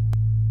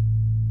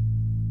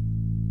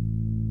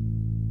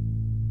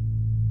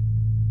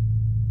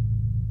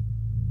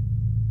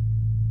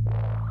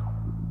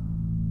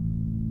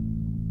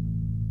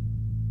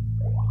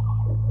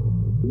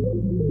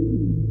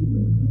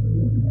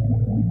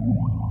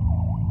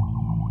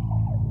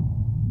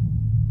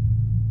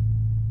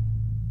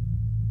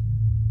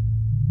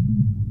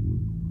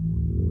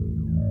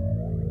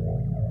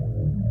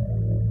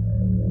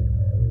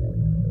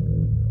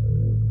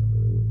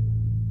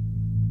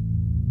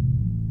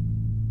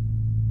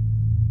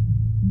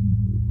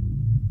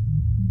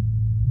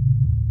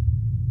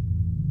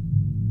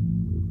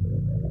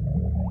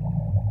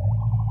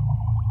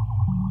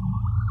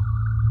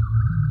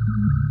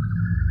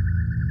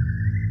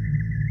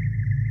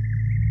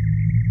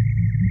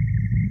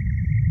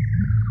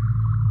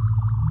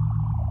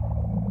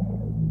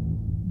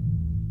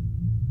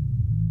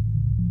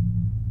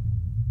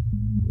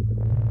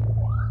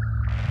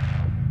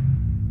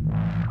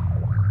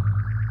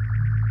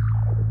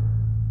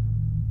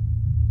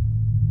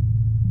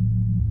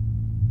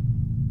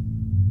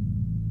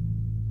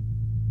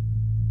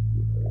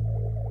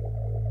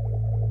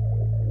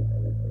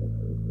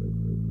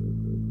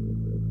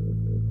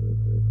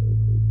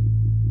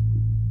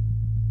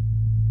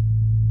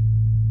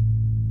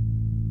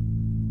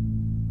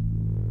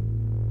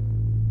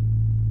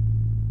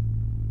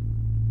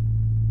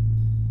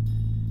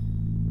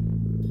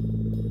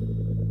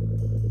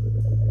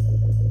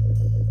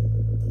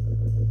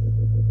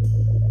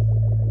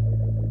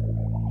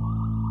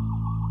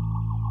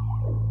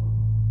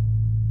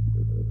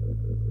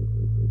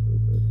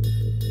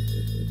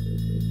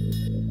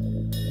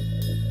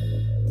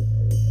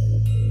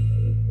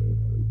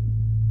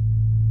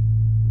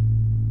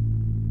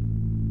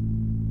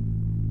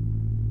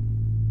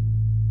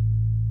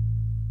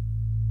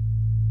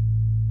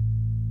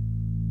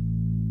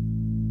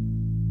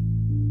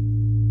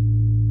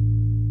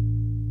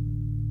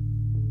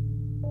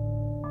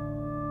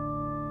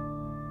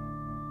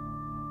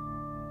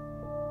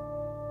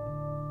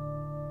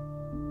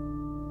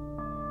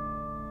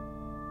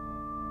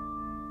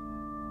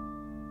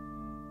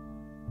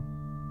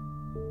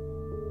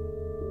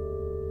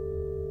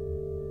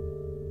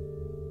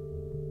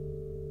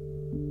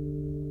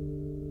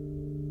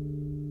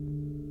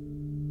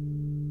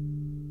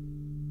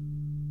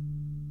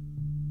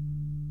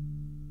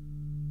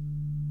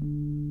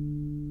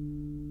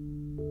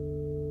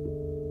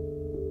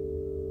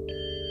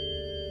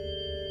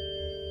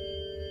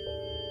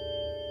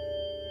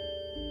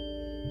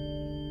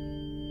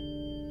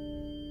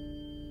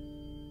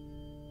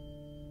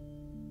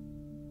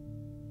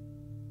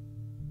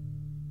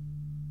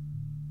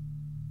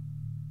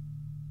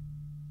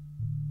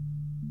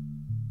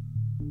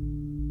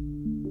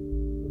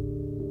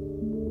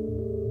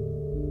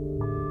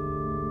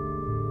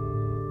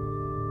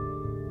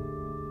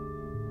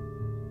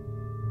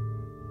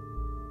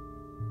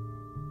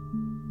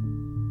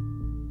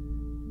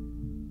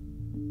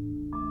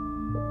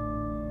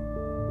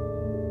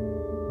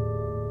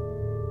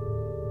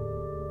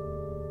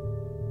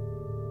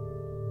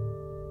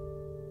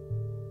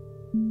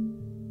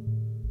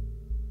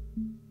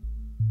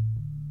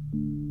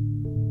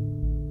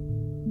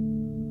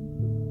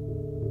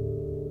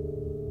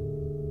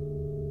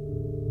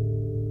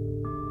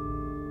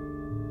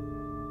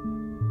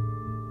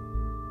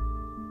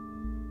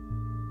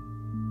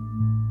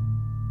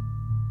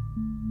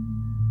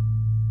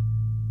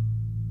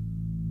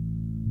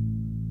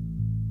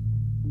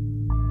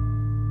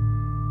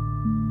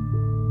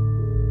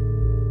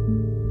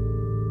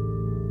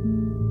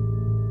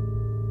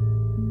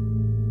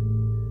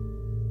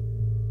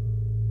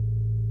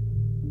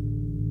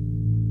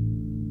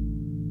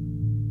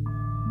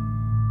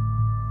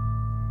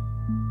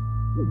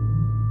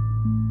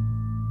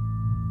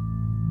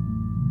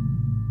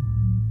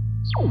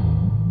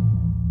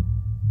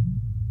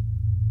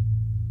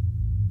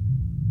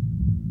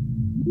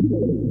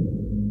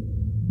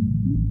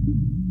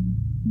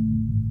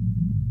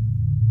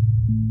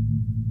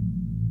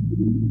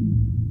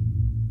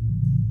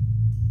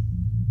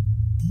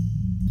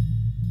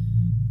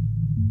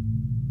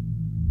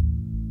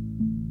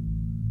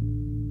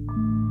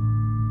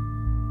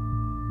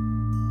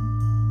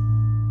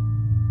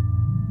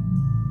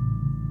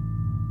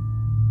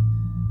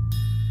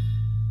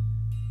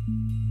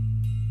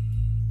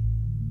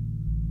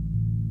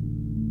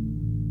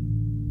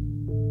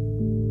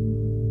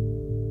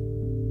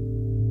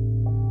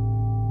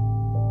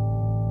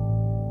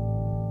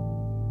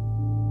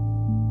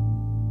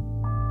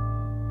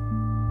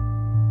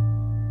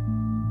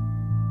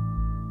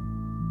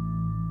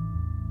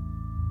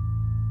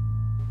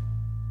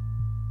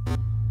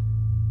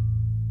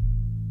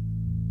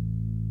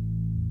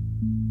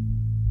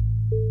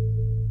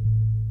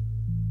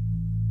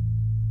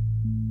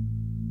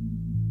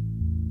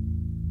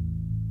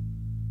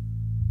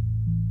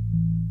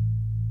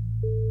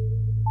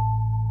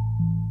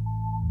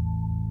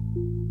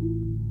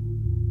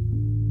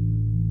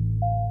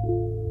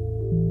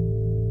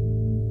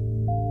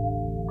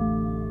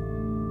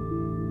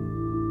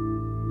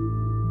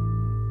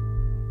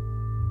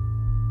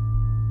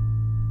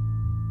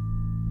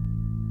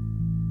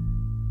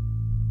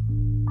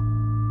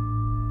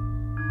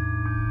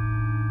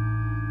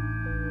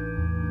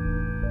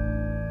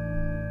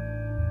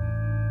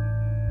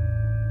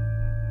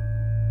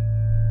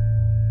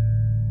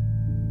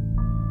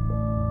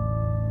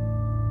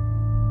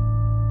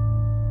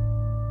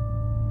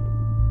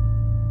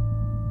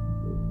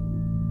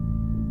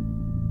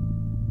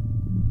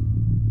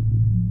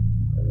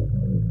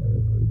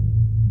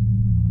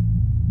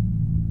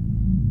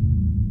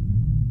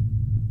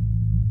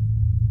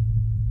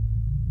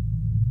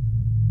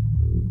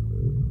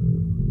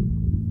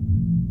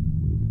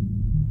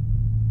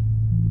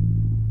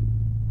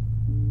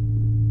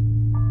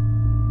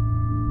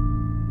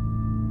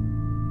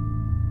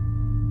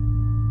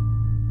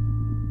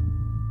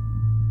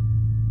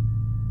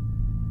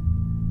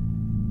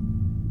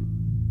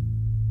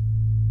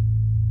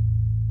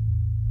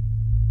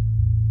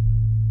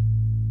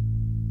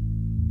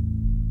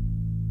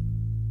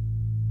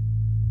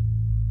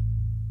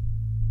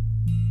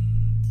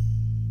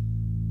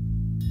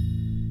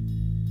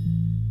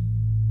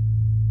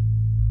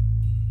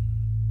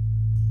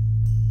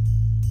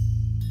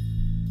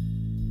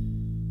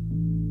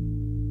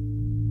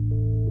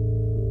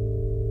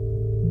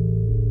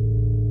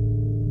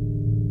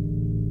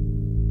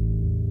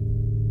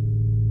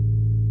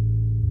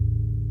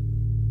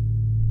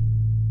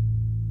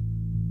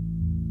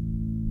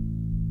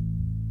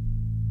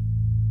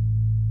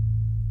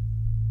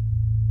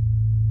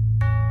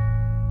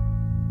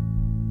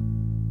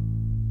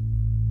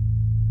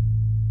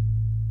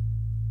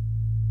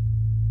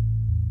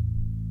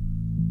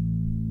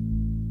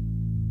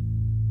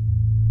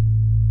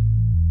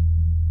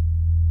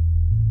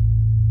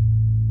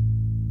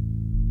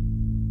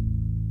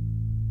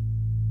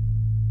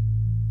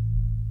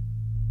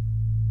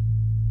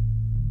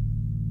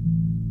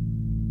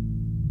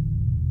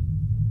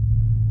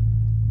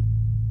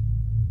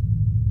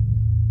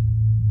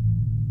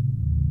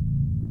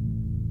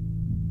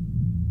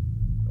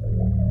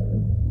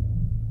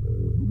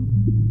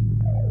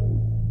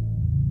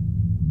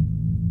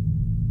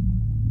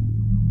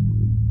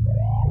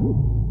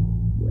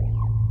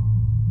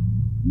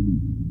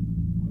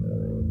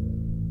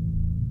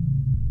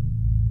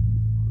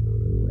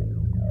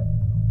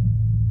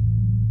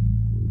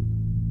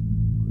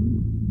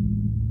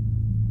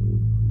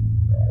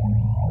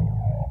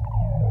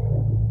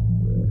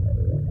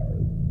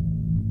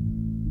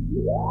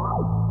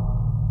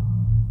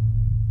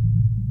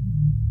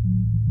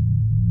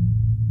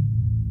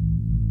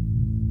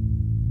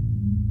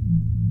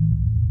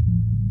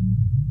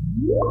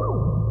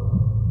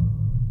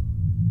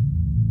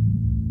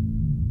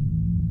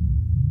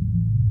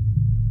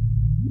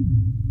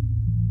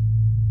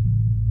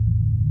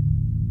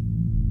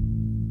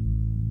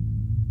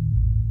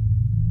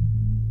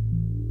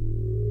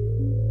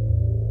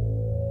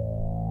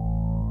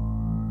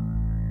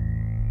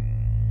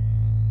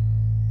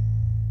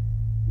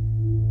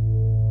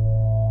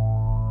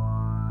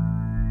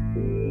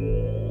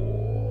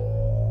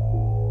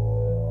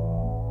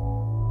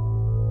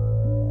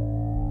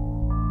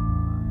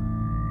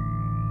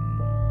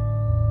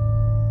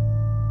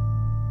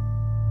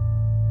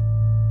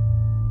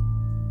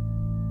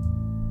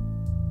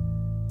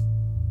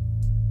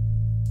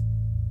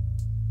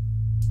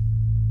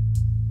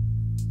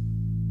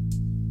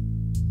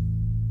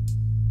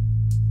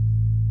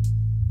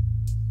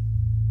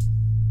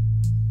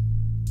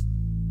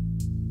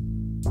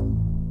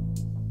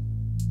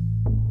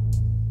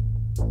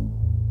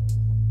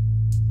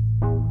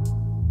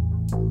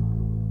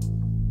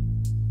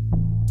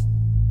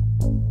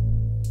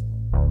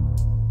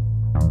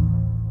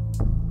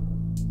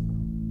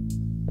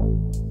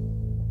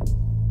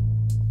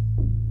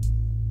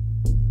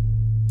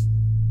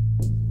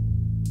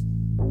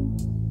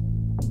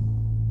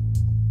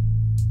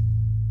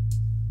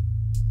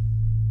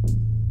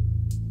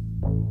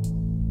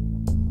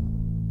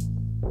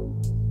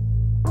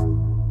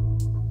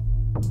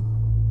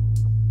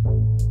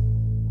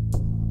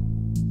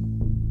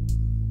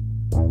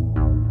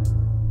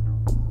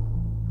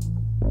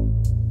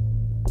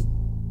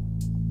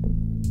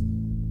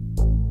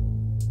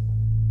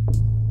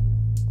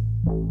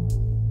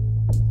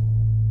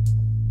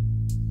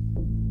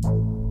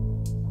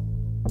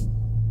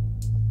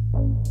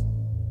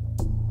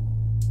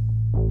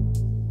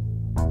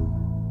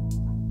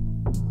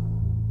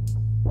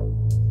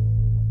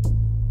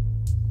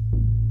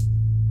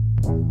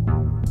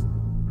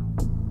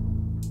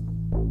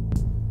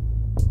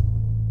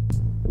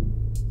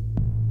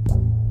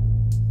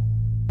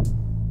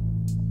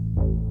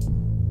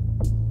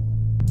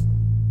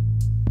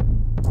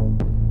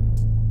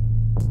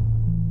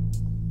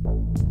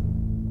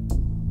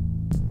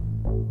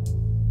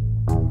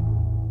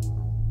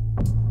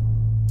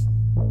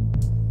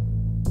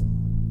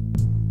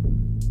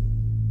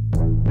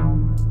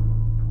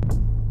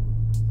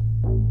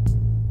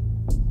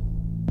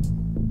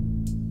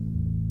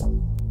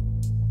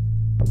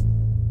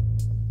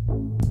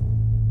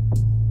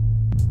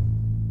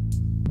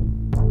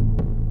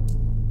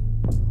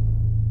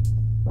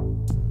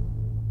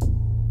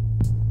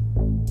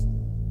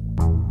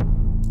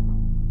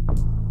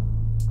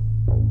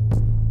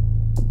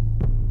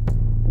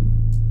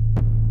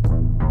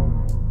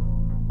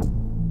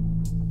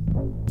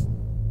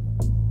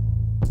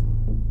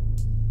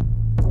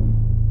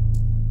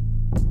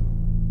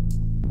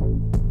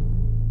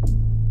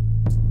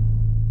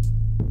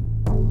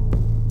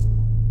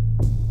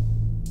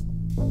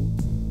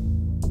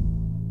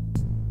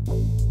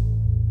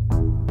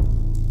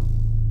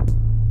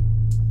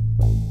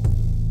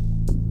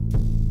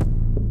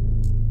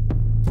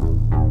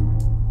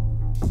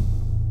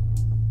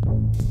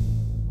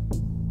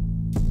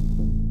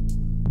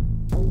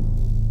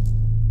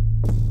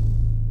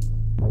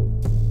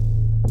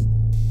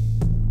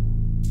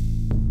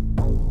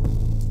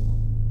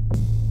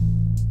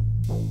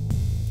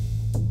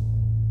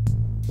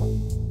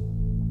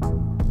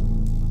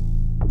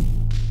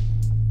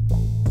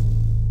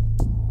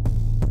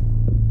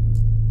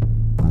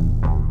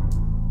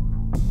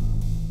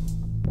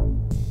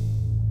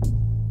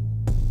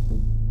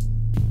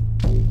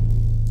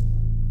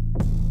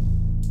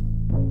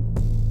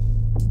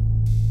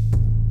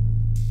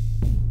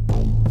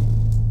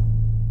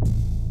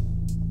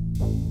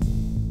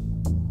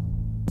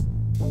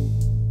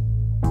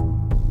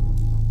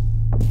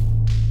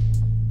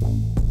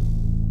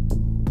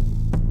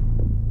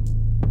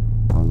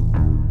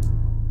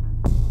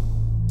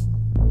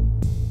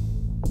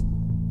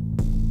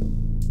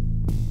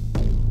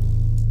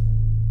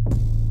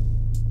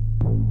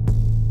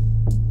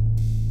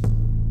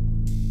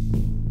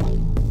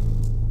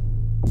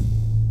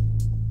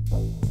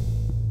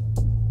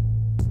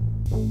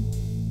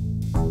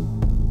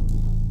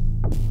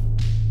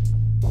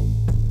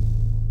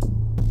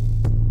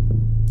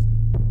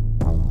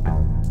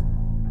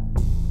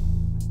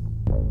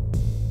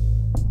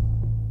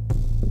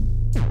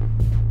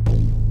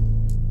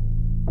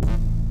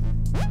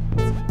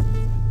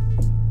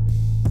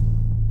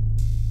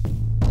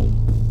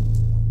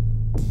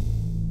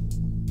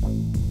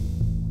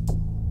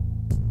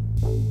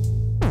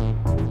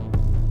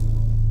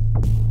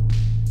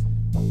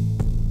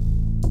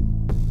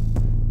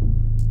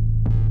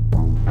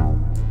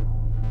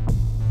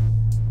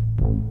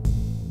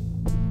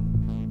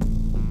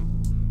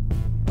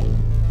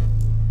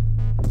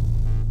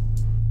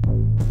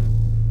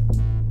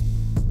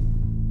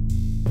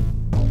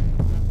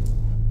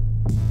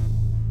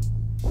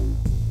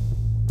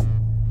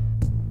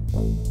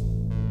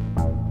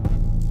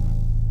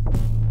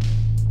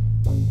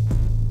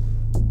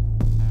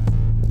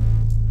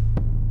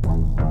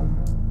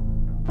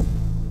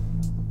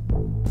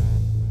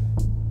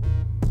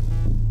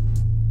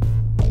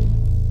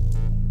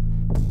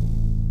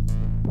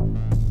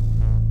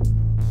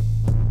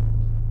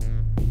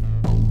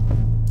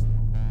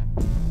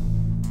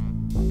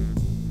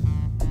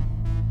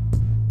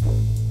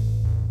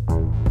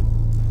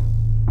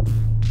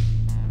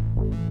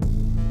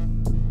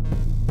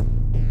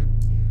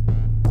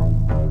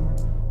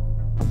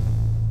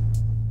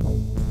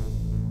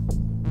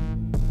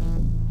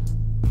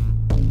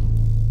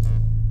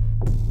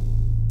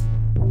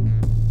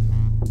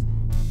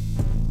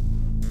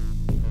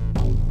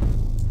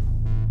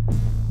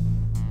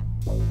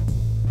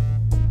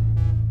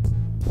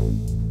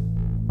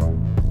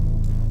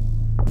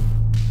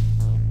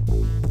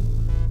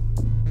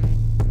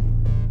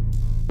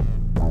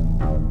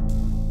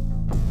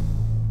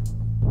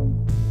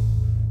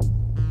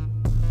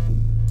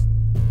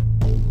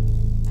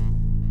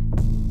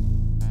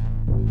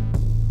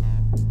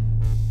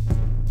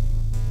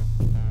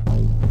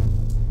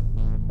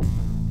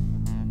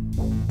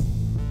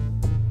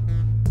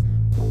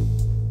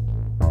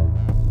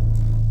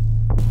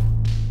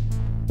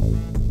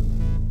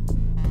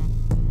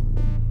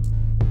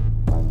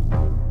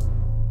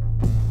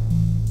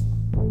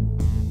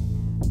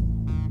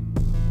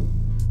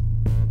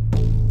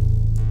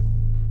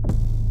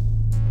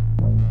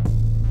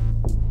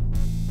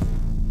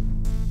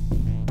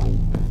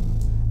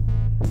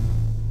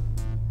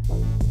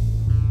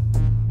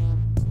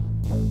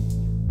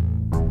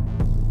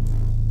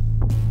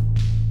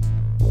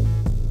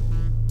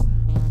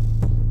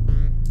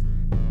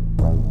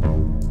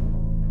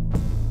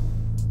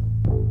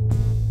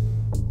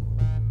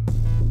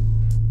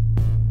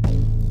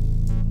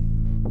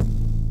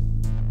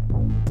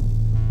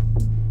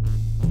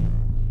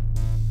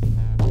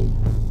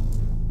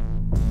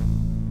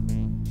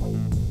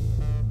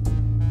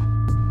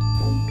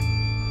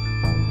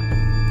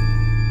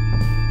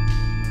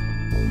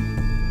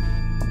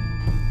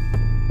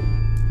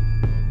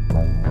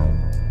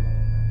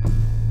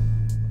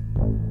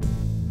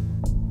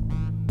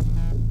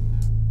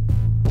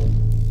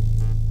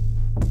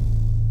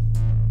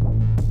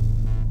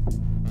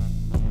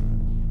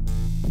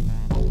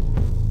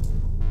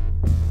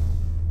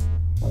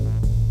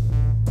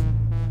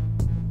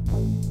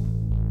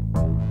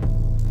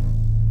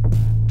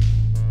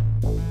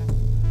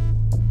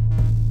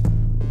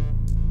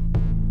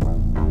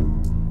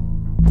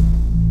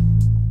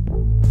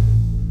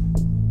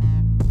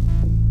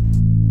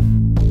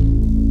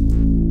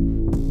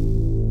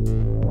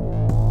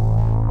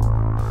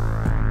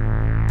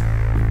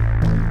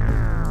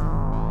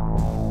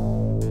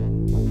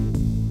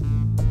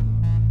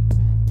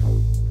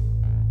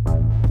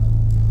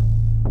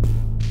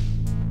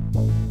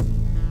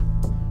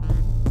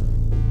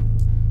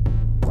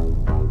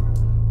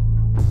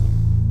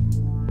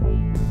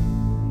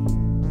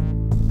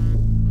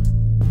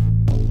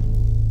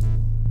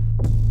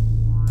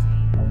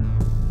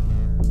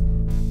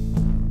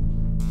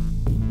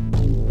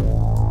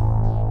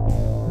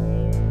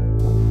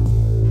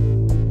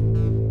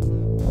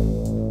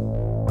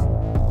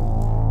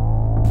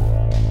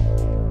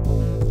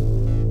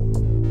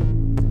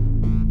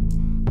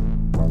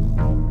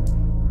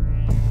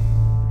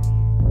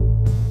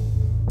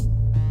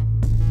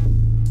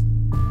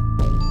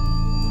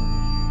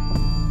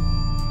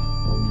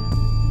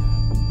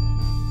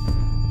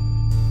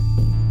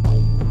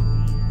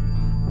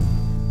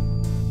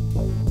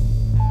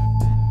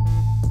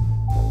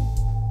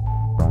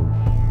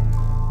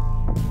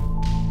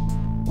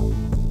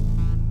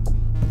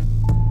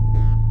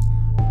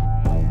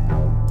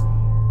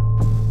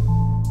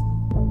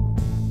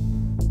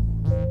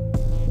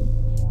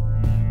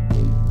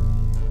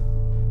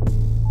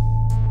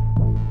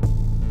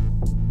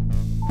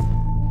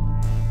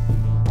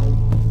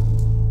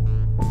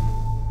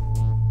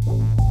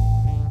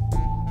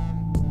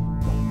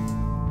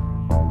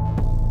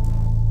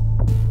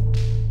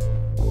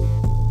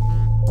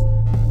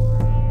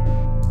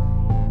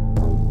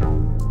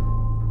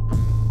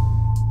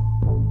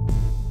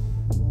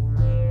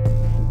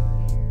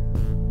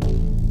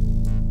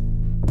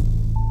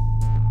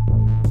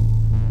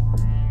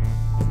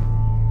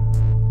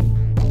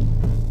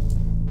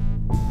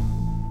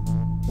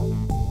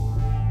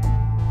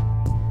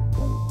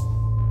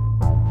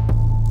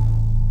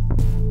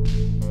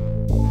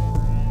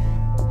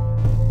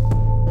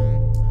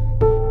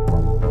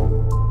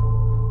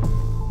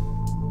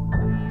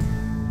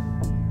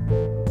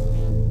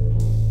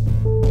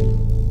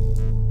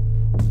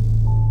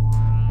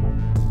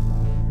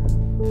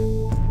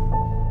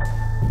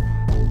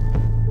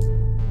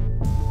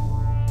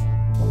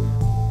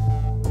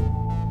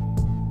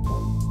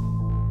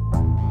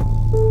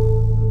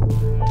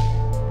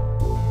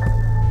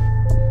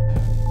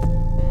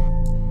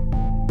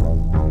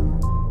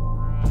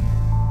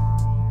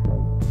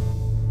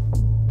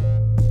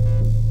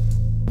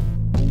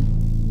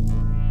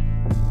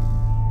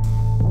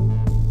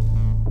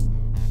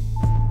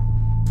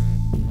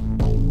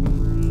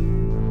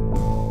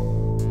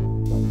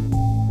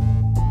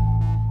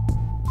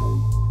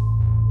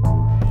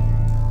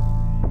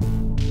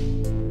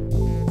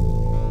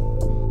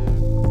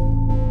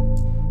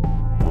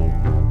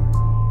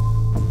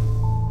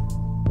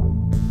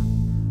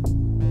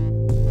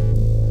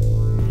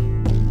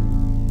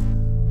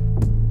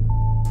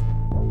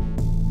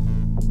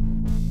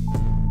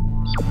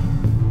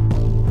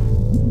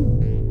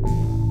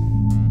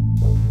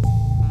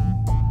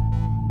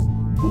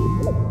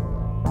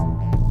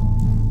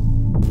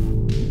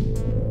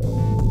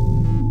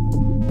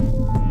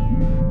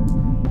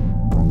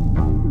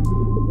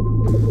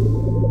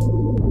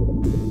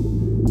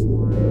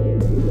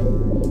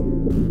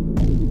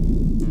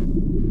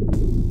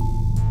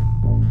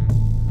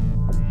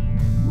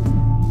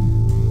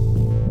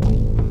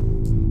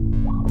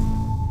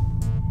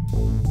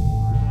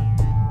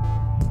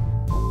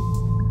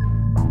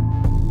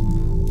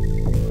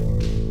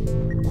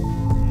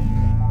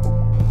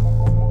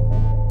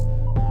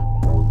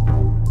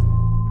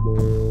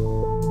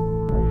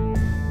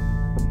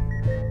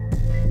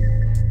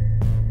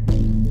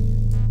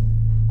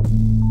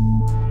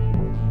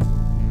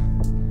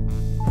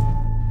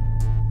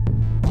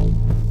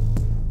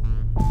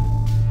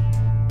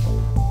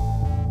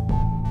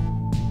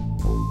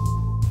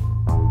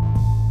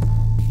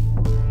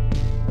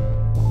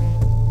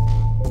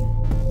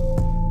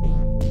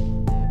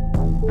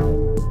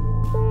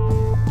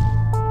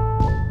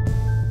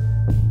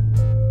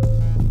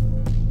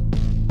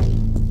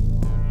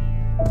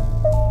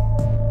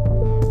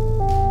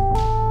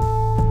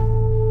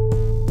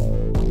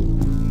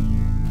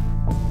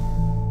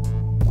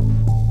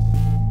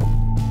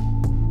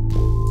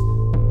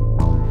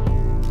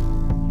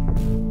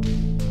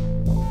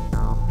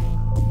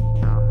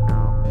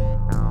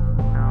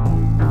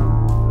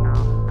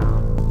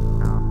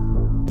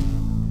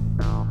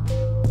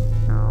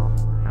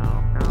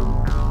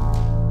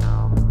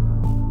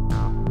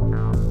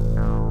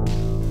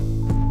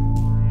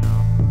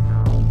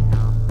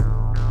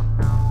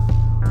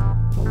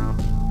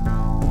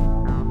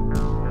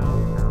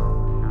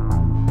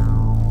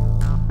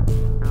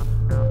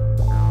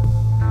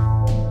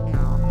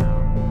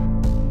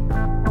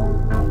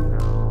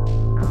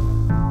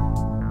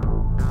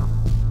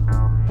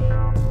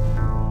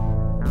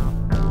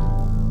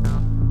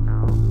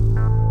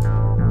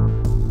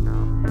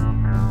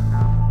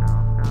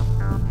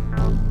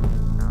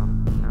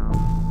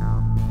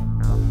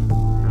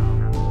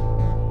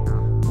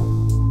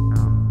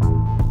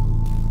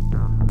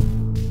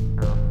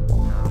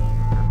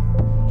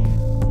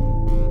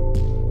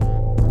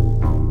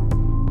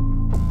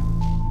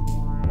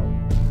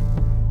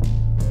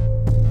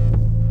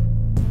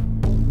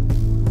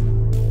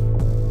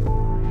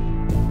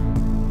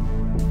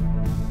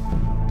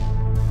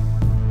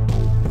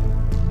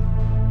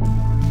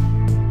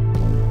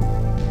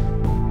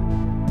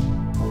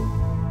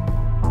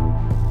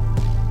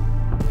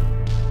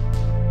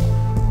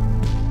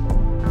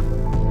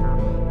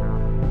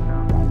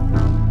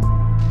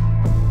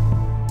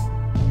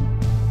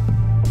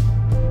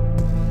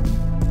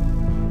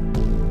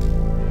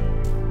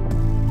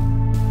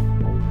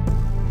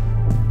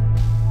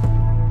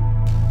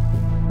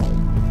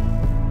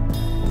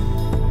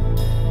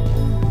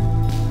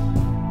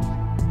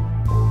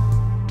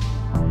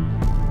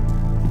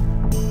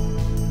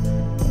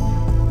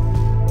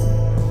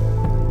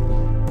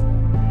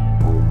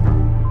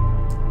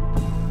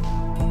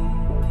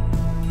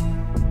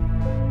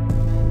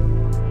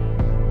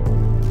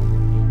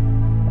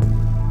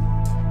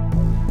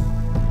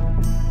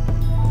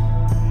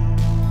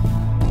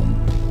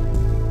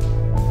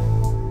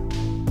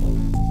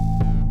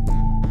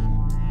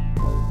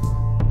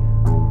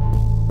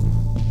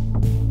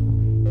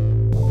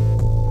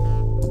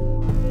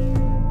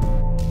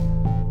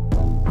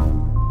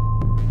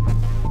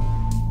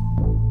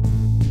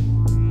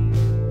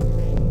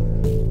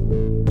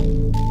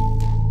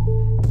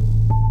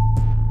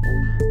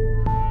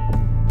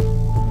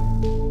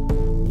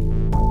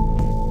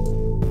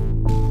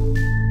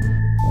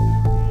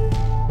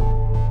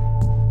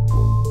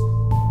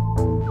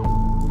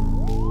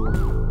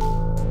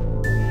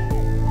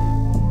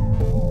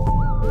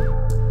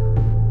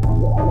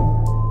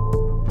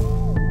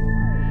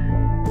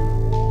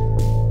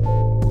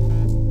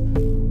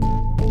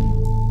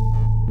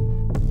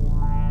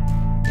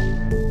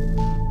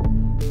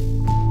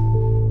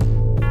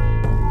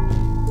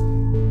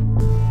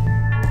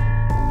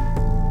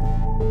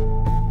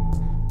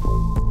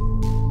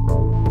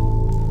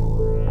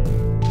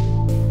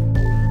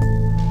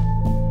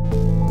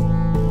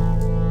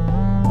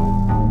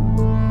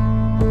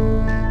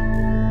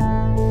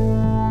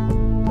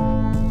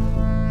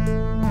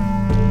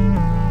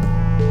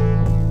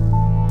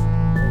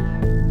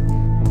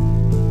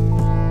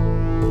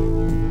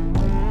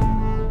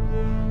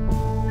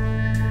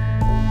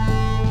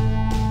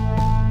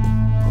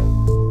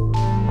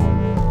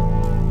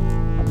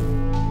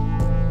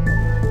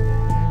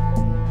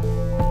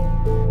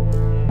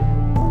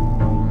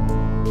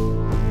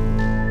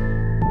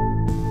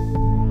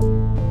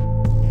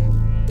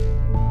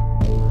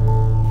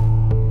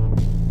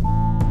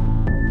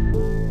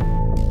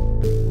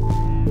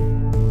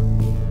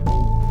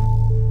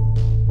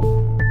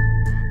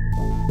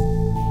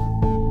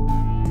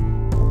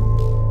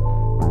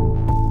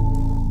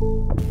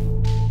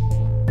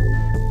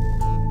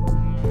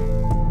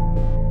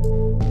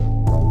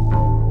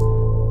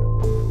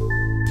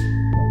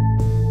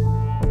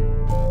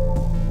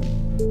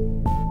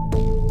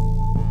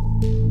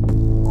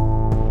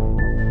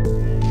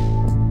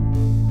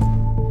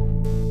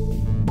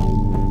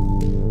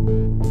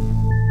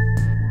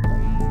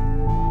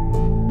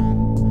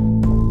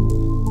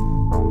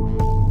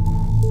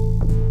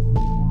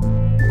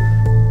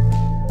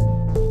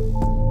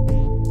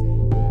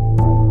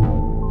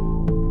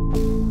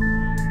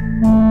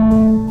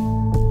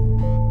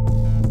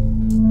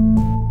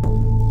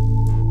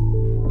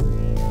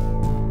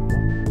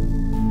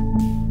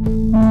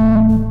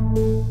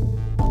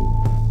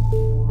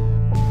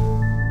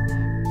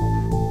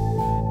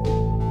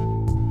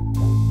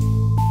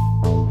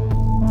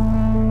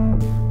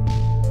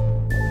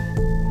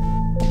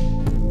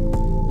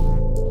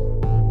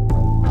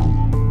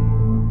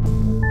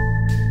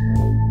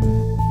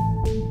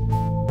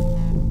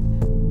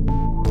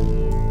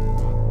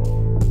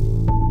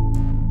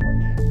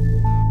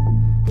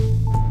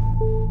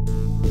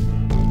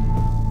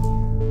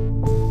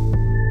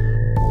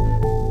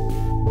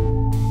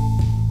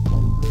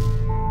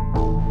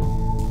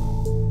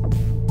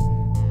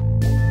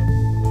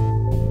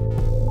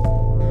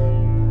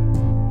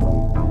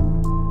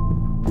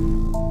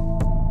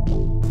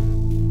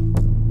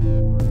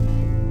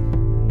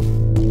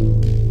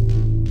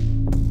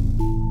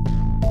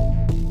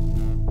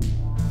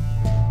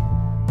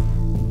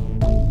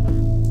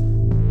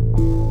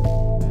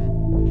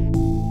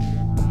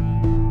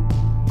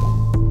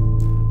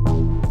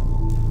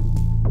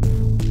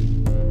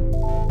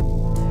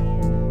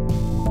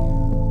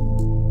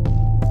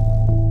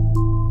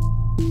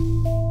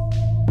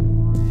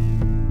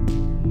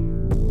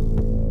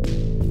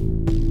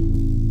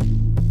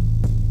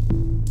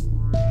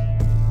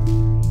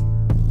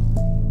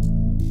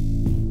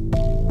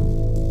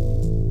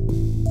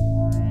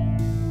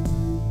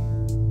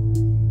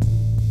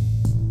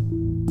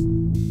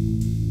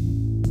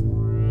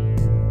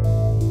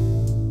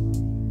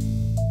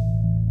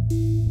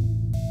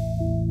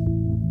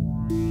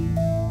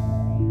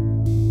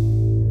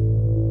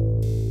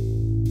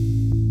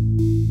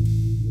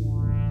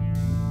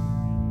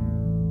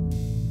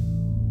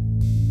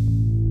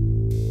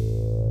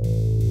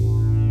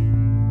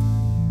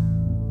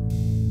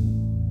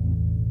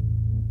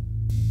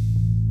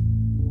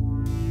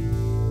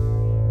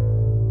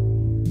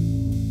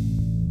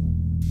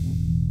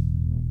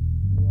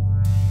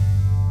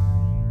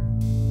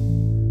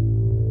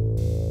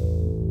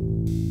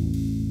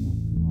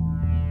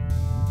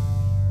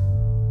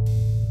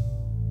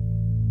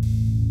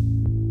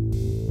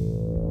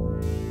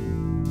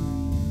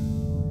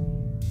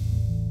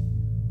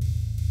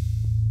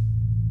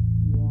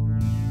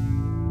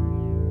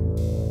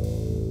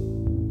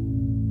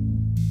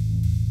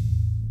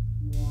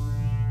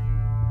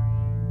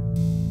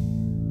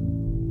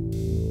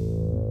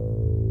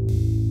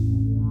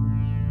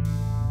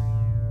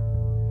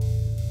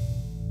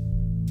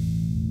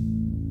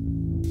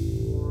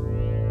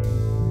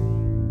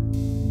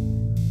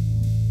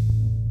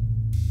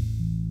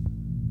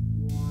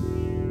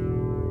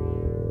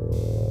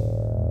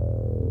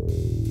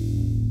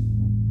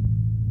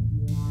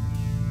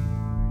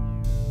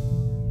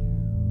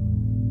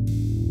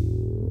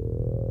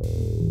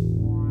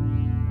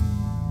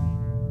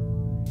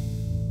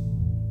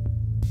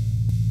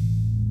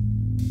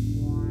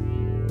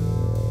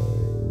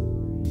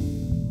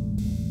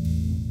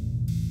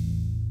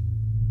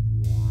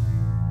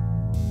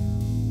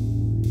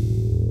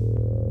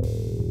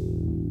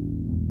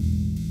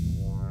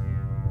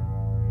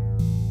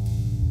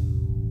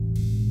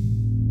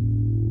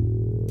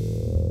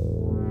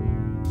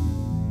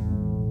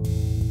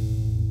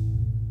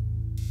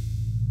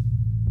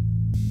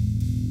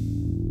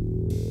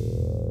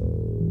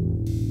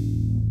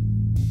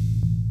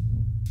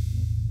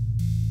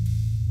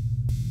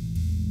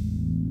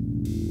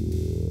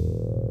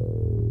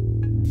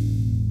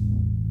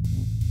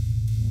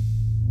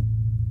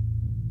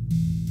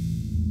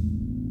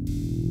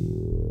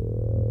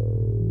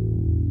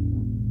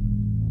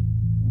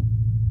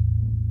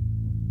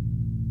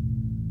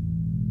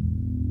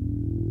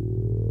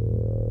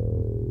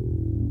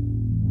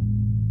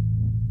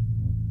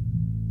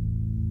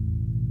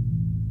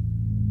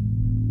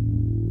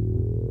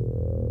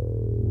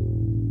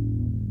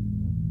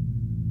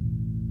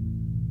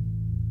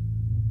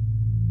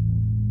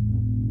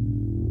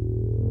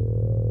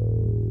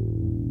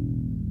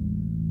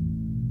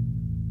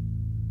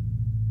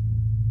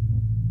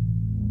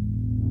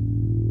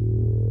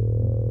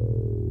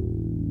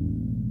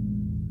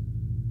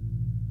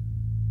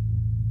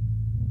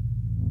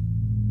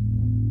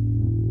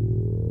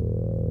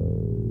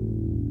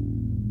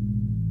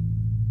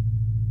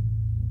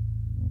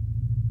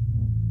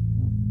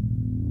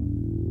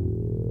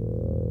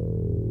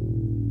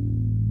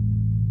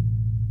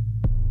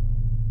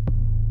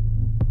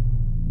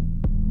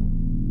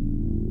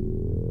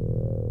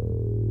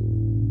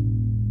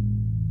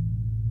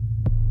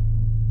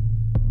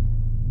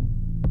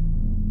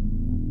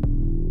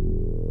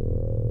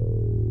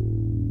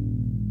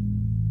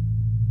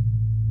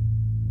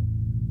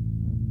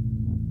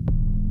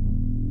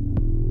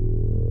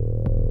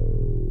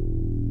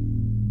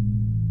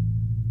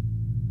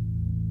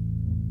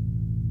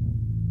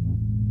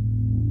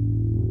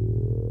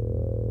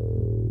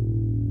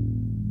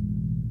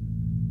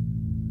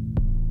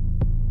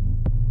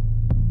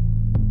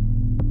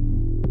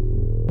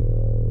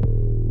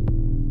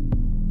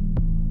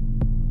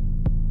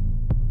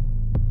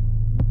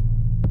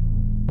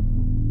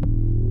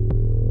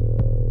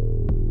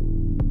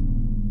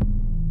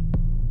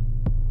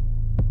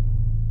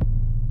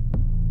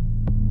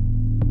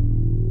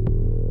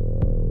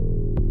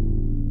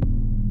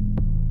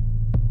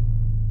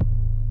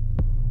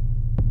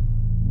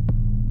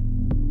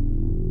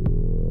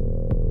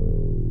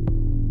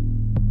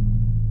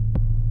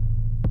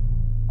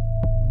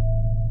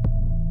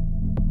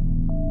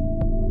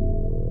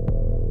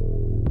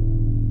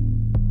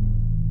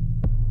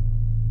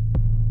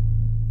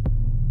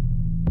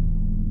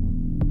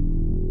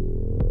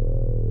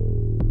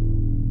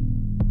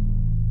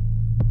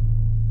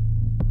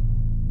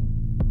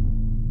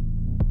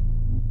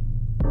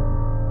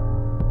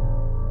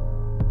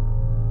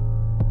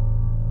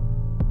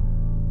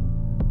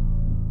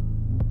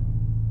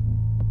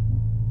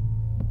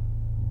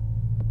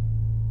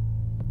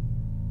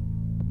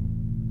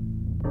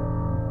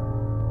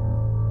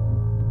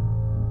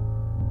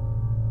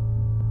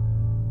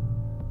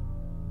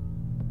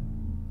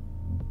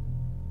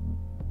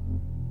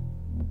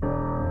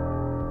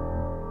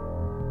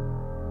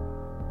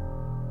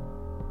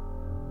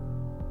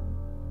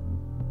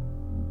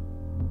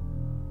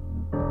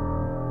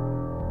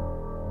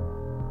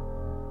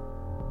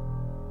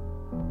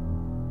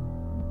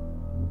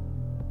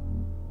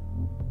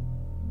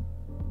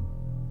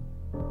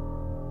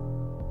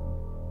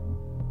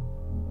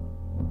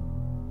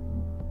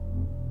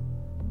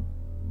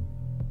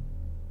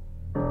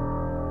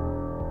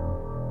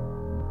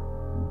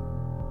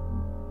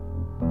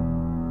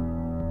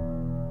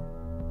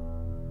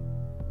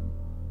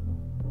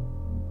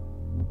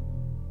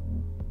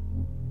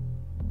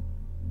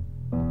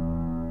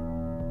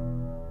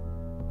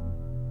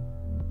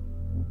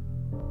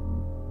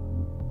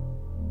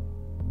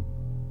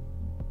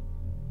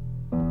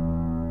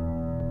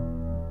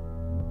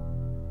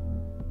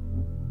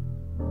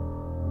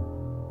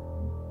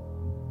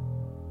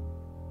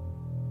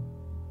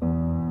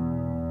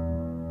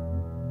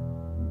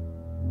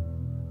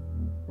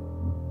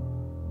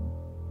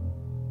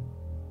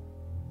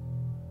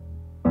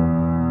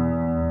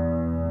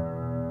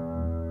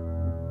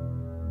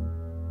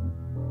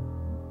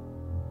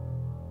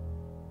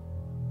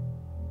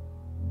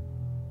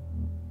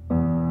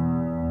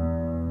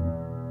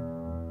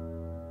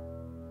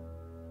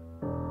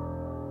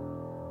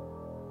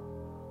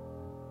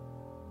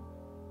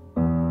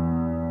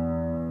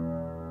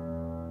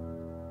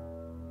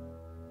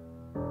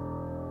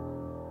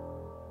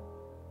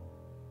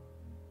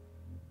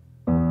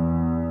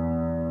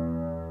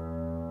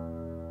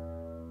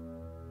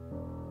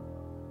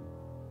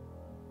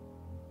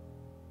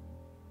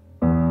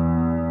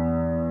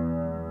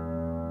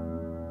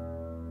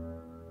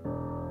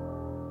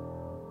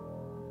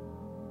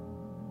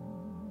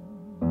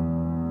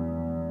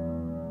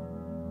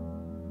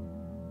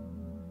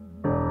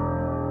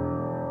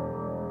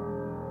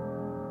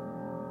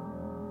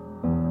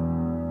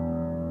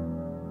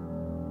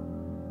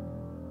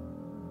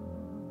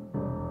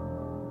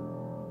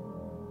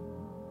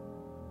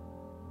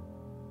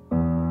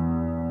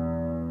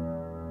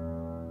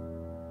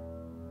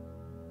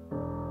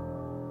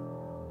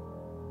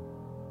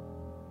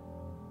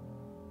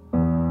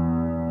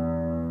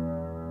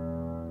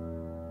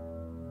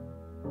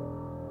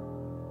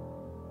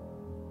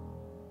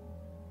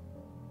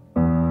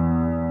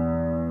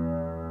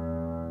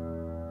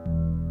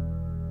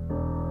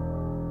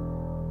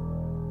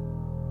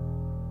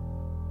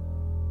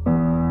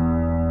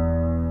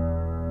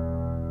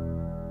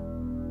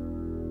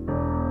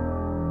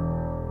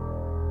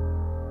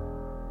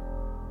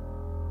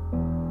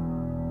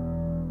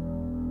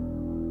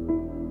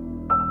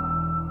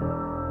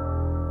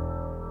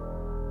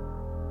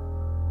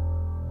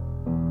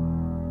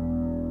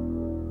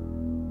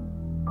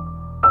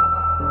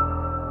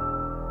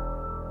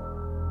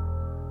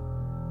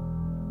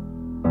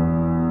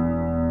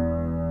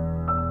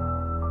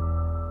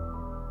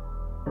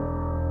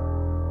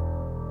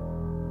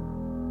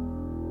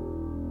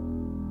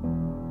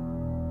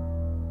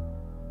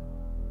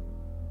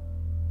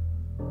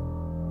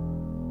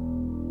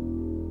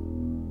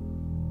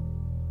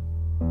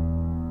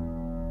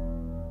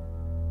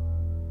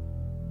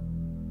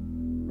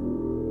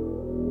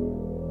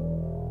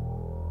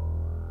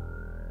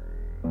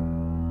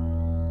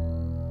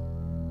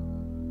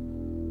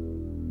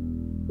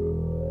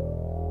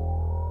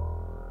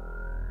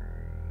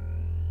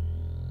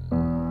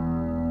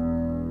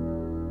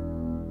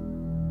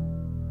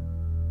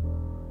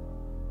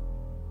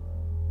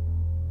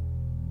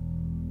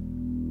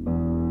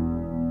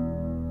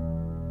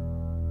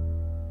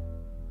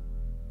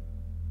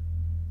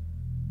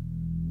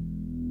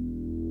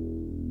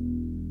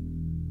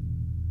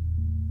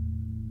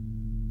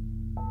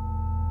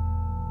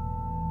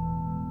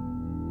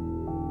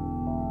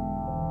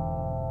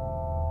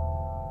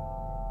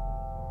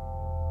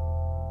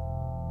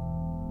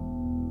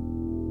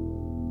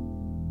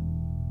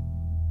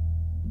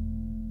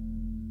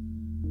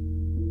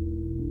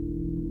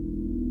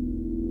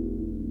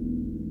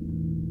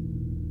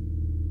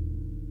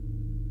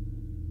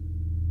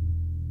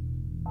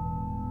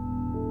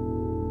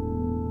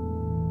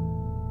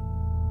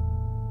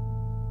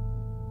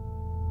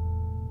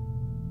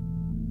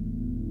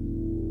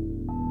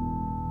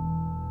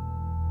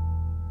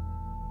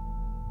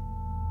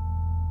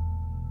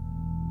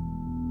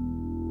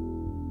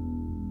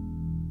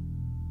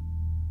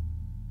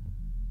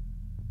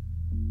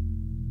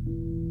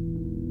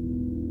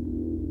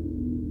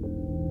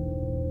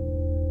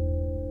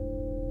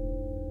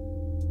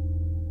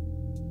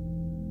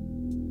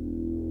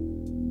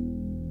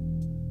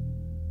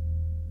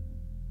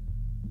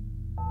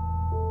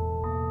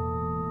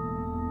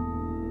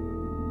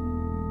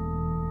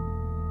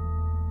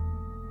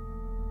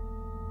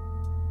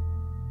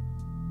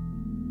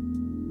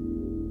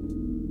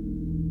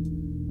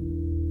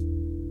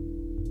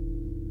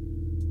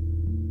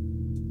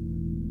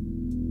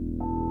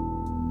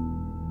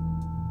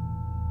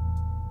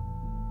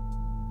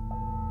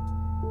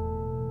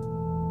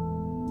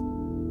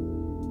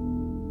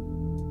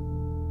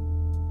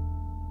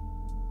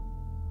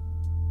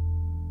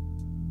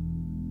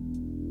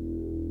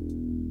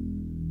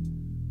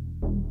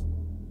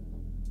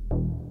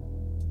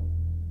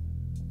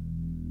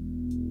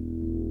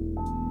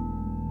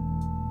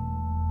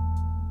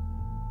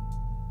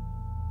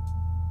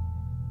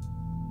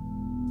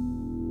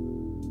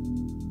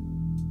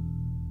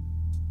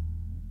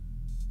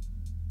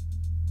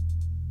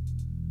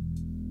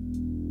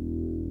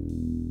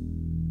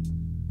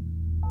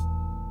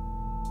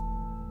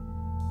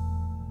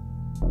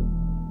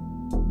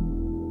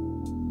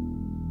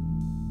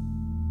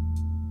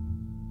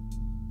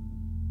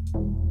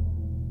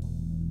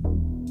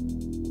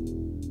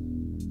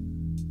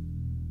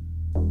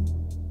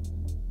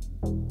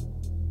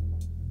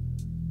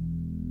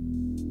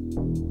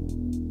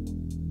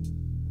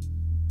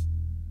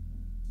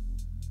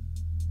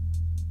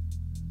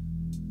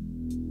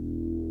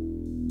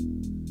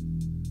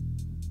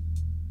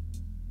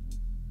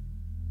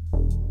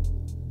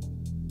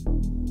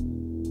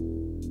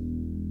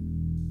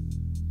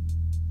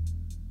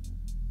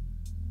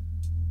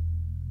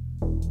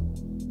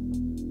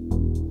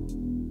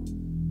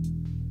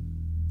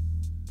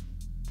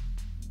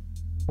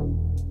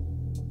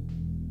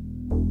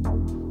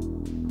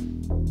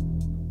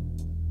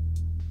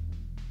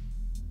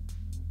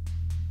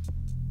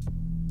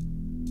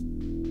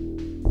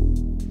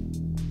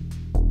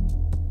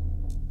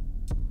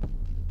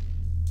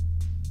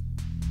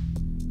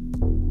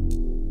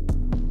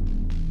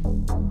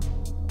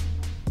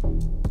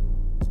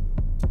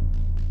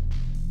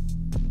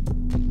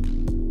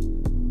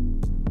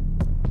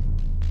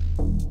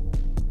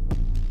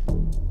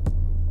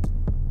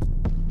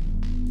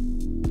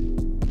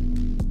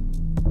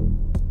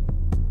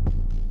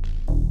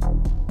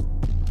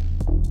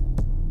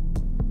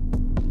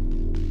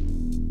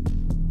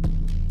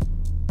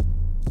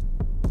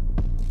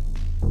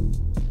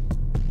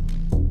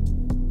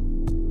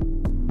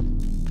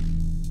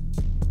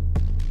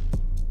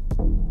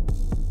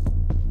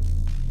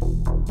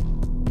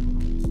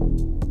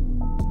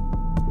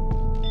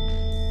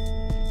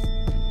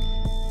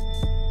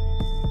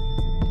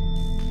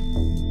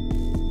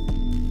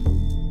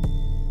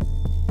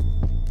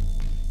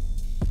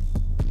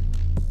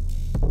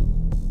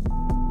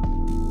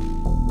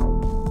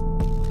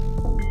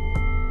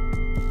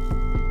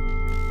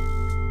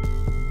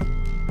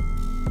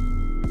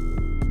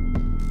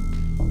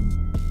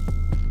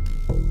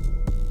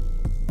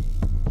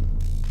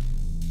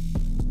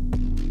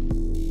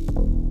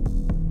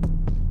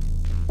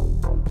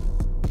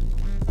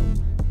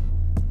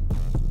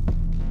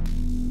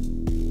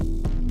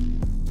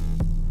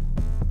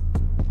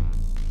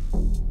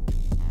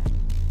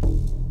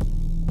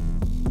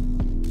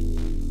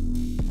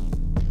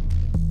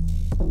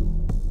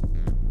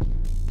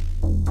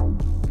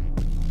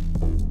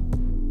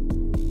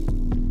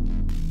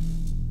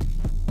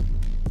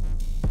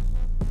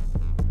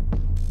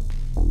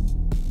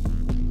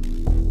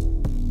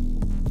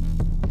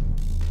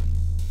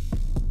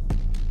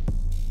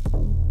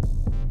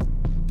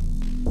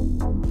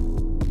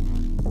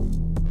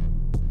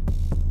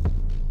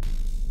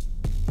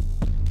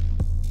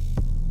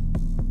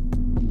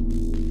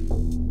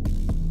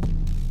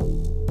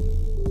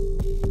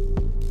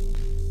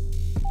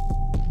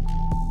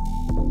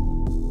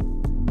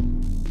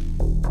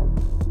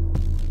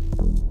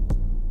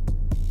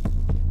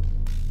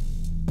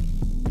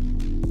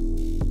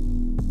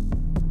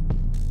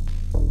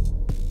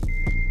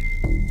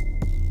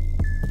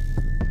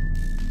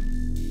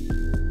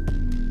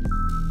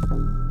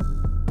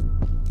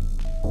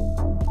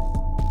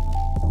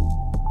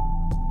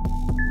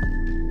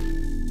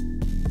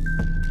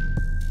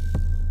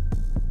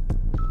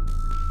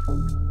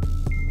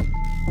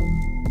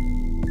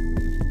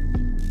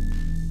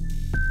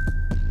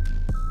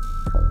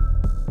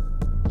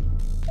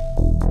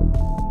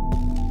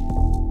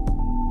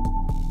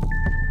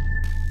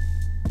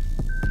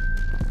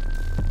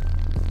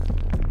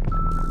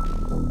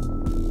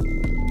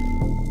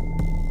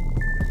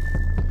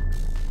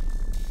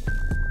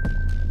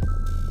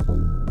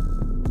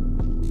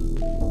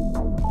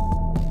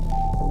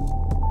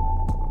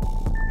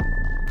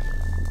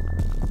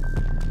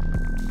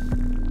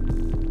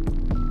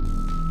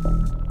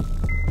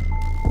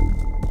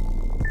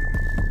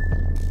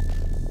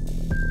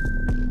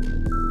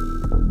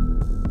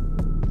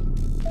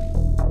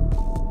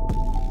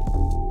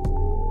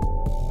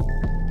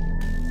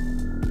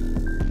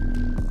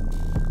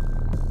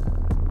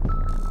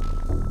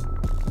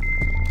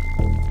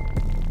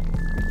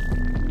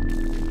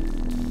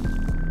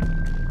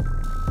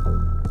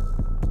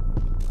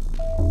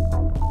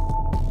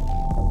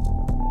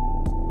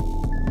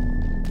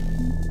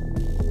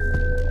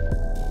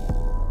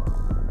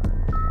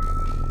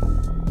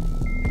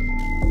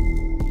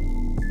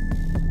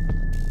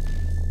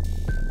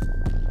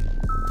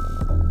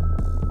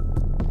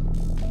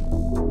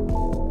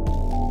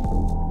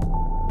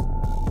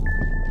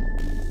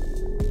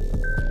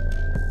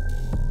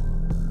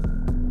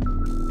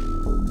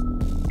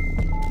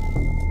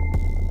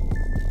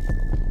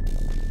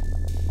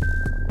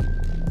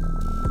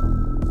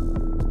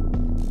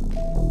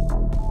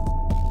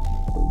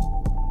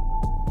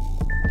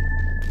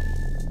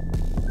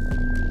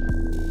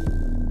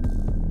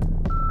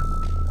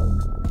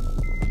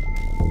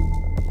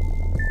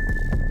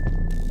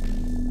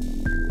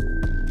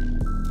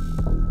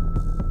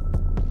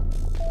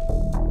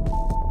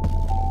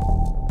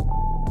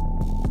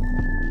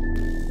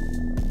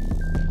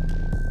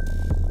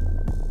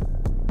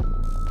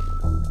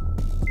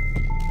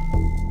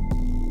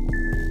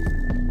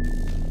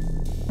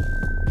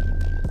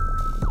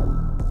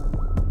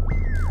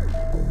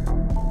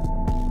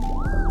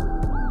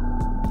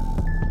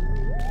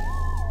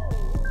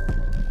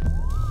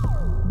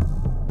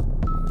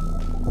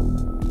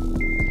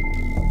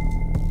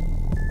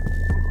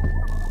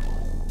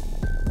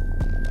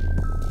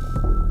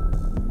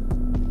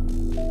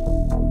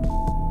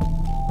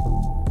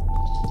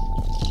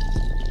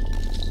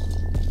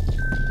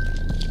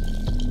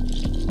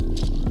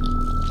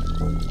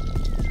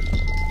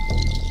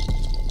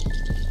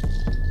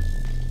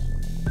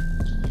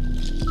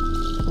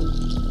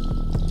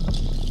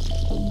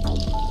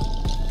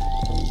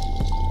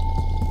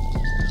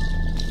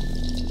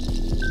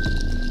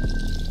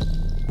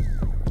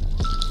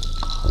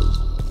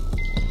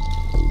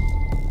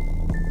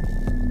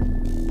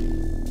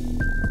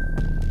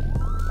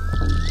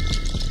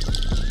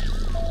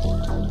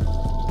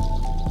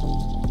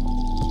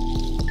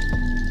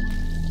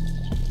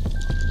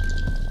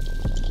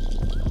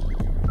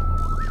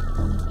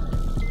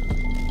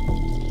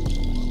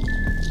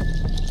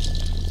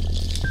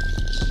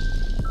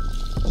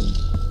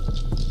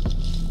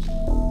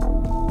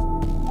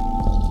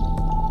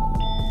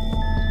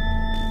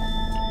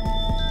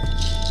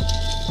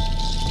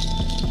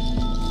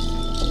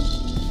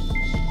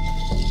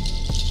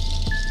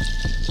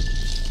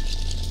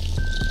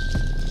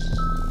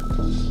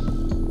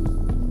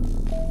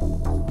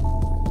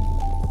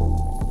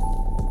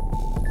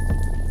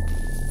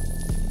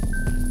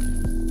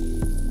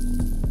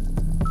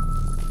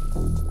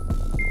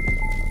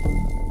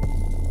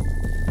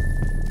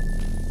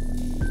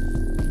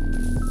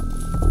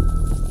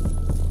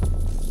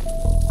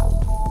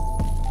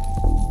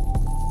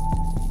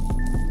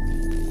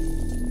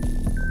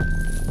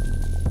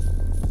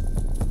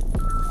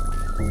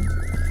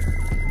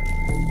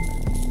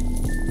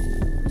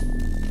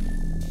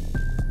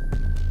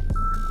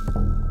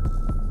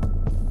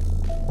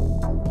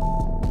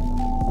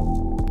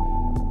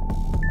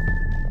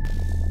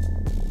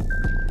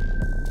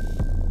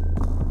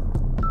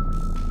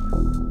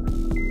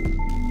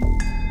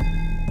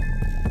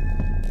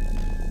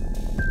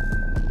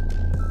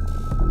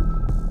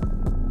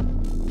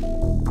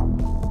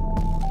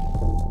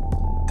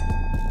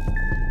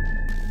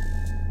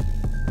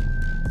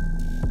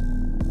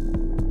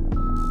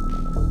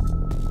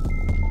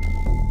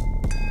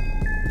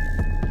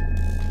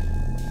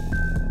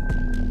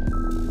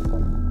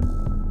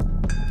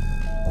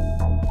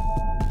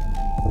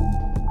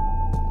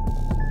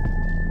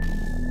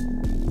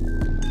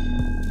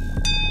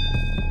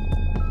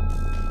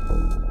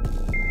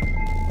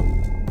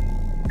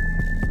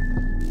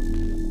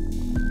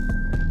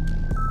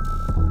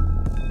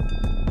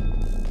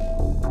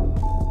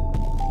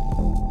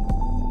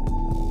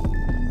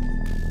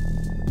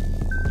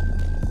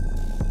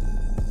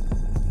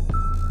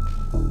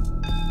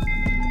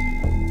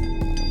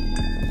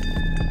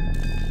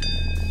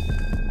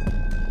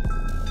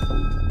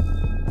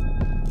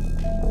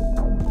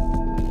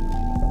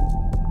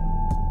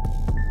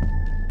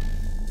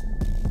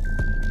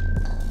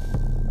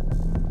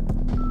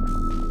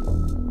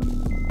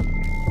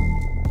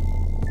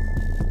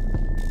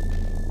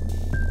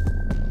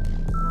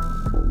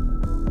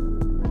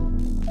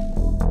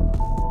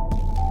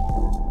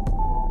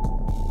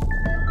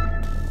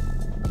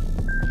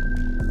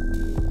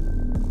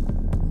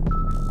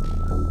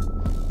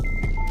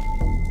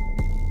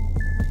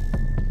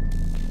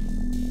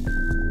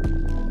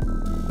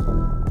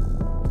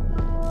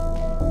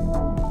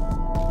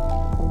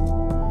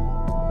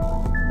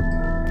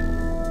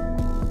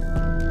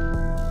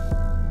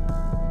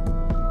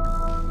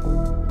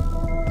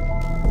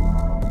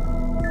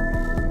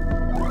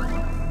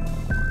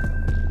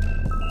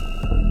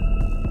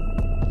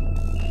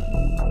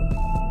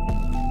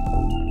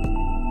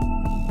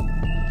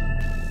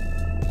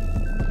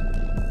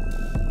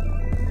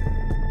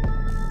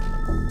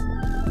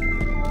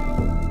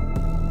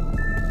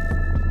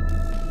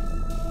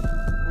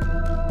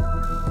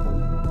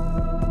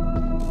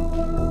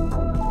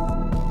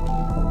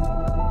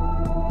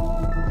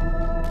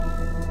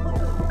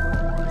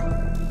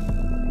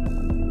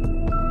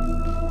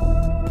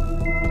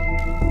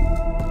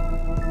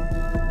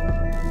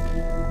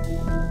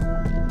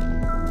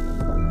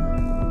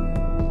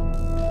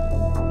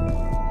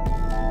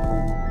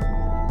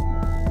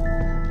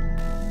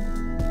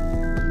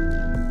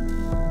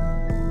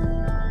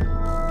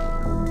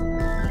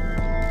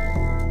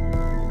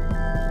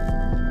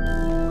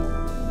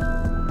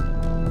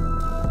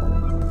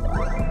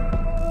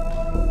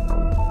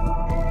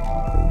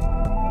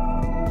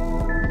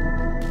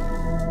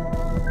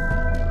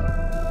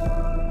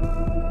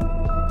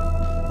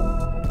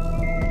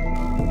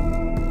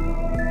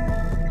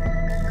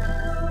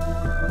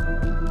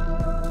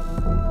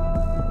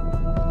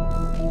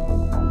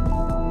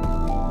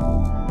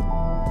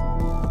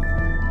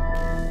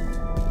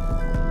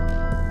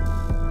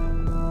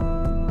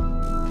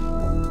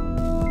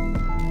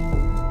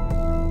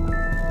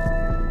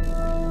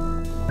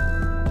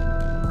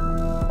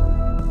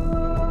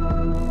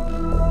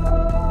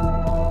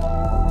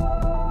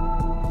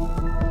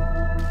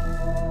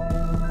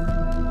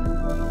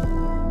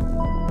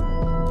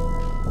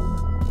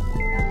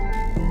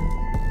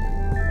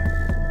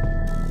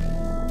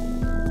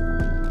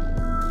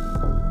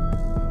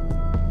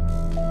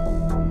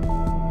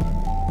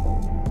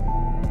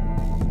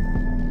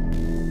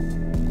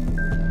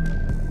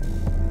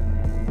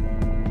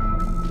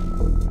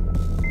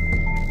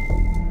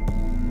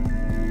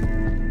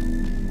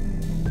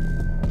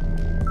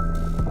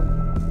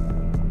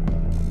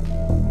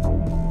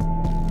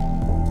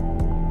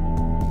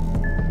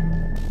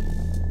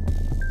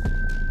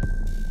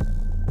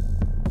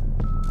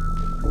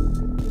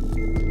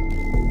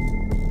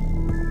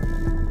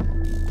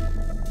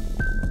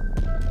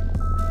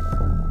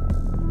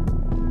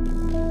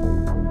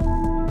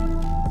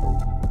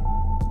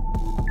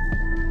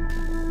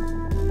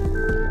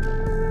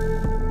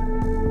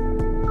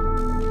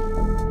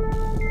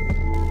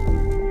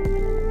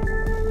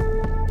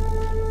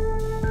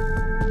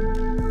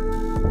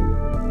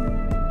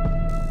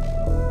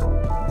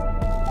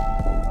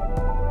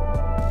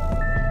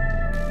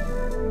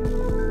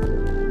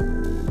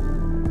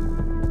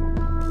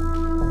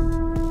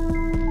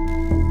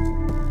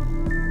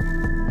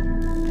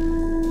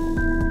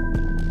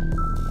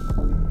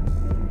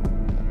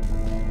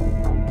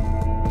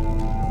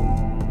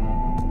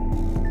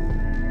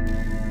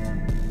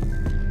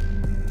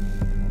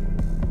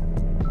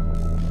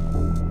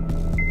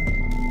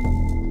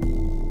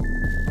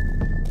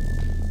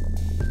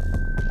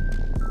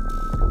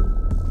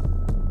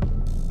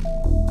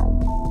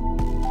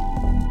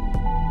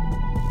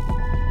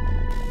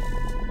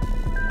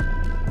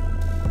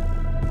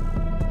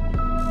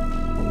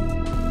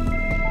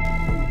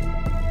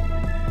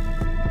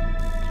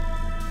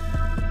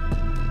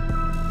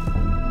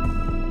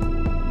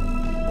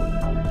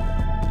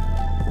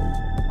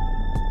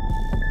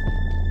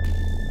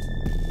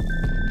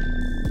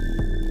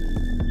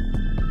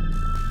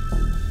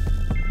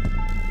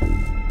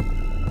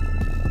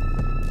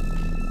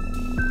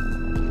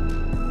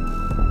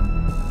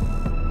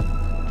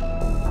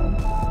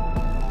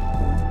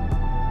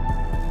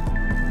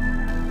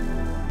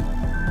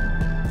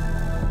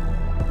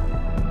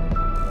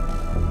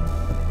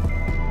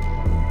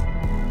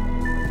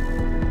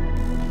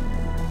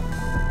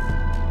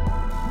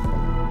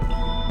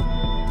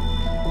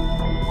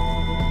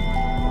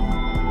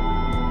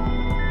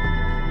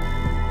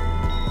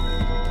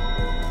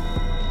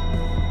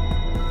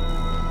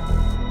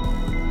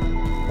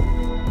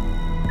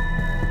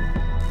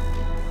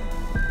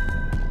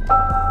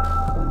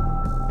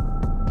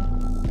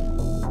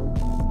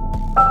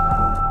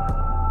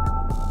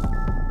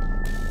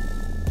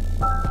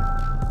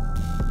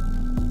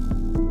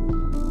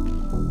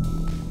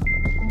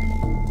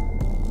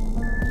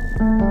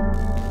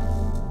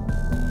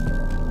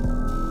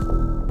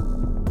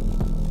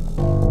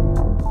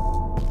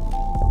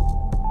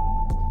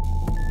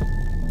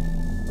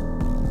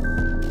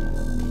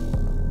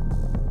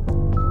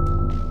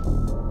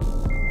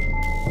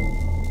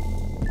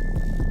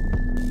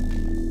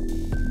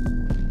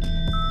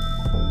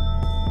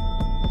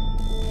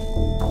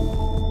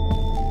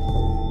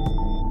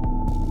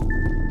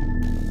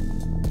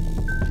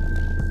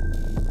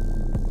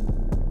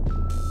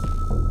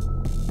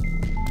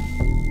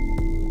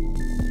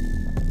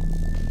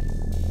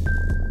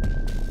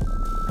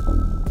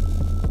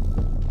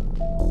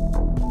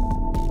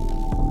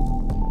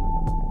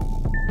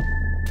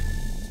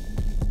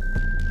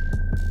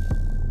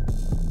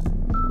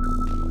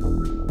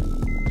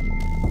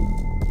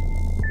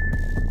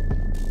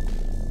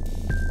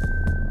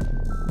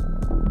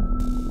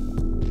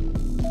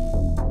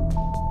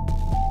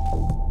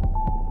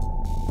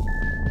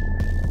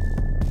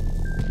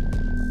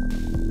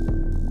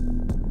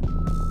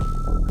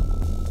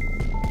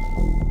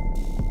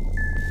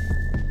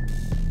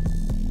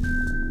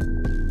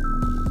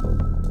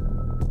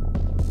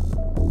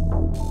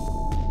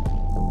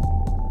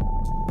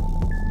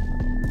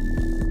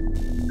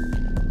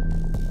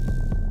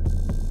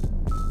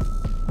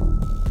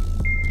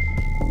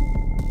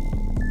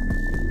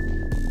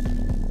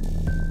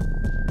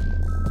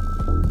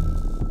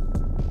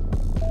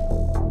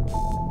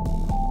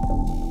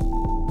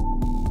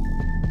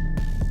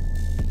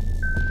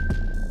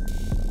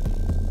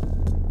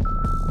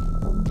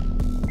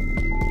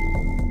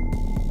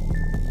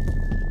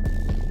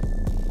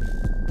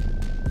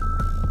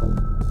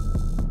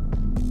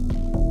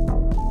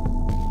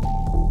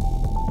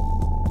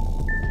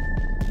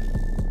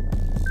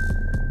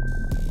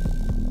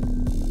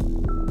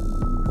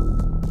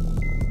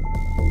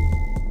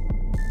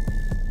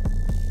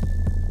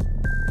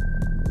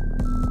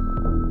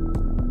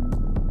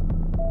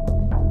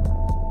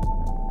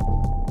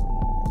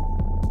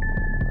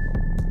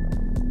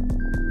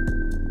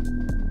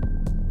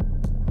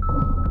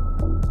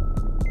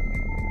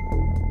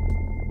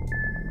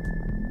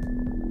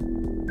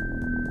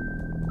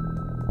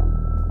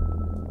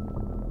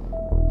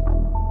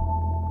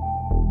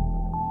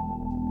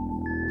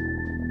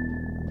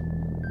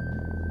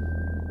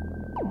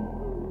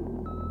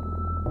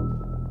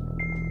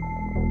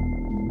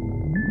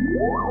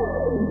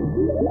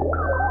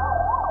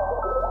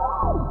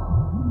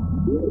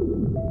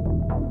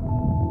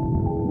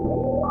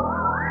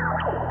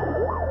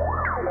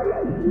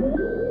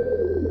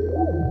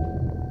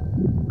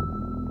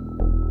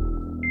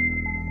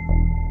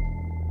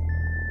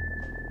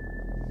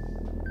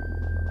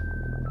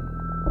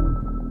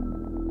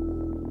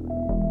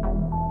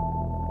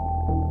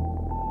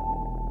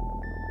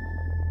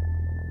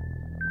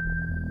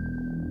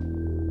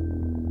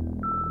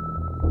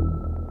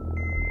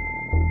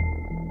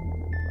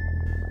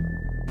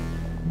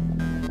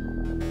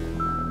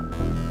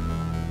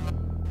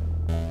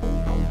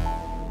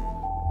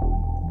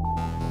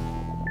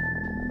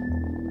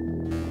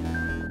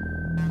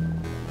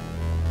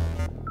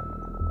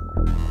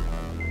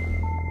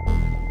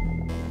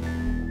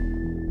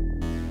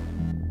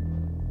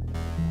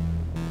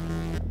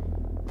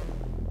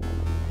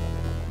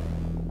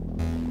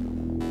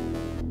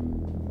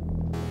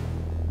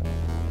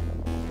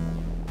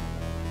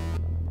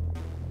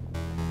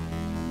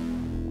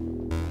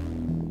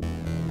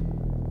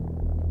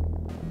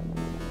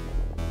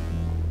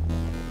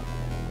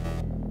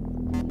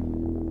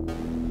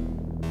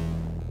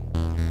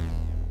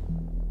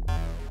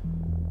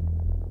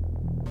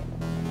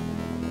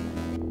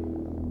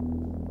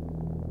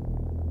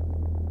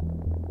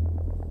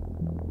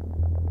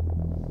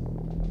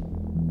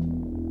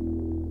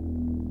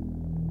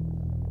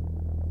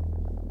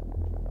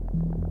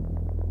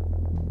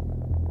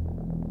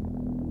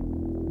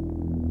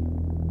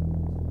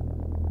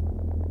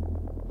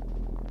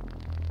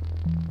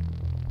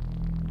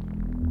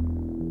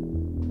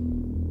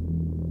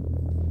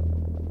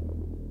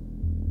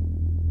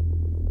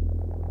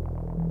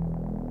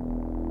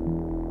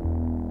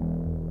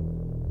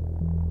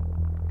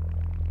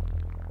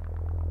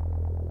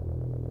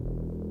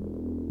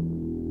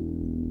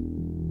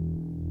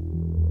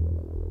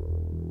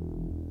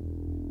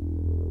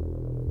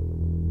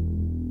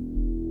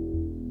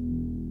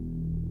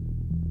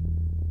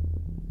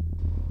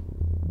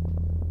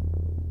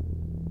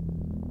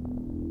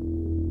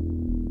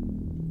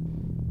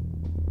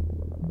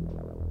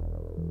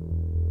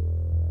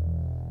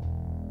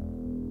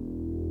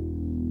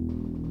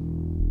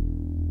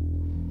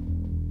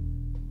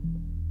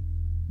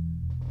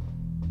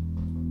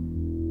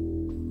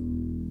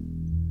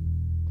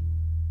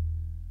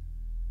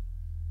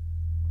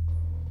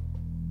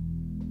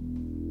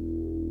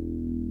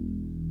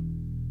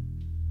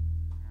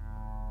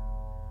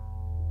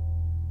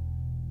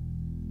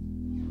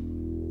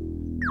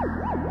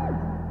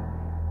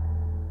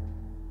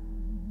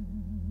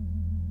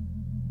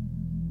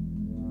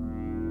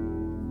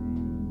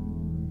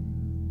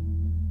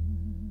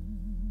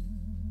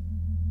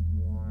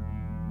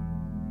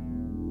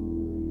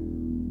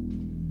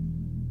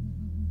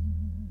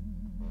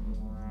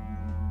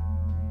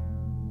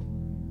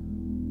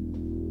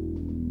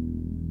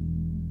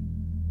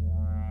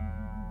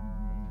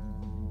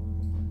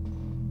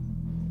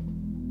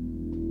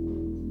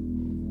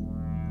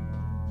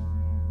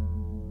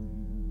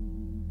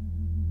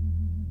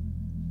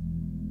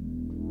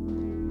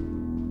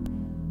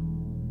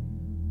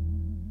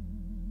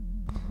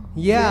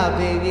 Yeah,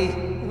 baby.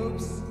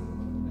 Oops.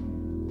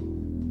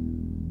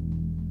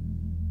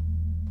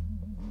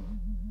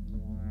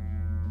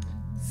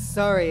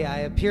 Sorry,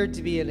 I appeared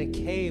to be in a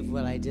cave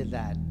when I did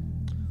that.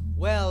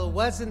 Well,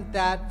 wasn't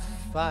that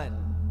fun?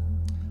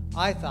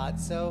 I thought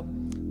so.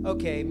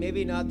 Okay,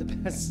 maybe not the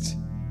best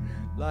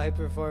live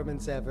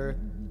performance ever.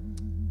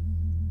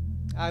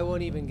 I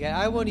won't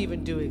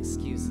even do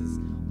excuses.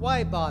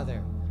 Why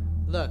bother?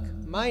 Look,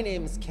 my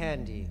name's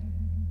Candy.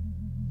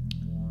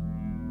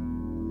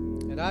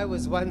 And I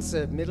was once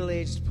a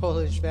middle-aged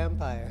Polish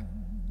vampire.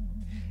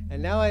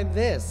 And now I'm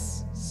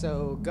this,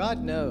 so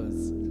God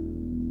knows.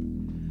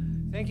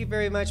 Thank you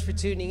very much for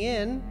tuning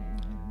in.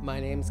 My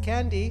name's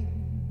Candy,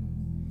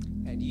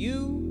 and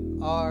you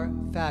are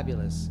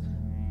fabulous.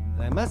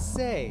 And I must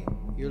say,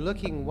 you're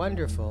looking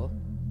wonderful.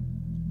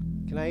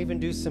 Can I even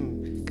do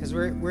some, because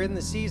we're in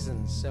the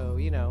season, so,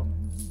 you know.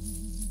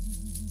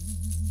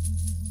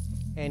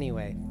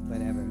 Anyway,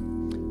 whatever.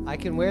 I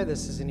can wear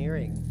this as an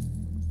earring.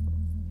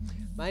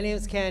 My name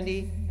is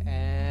Candy,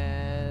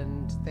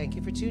 and thank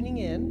you for tuning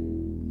in.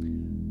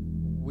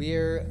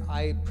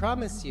 I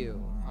promise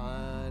you,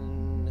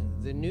 on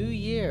the new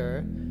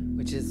year,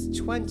 which is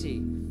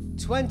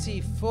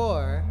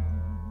 2024,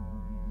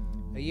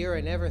 a year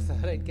I never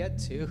thought I'd get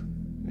to,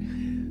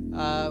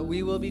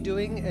 we will be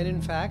doing, and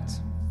in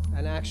fact,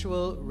 an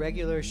actual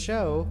regular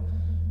show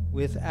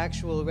with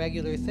actual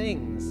regular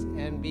things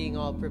and being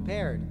all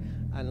prepared,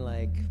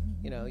 unlike,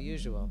 you know,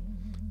 usual,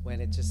 when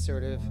it just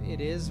sort of,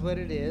 it is what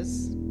it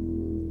is.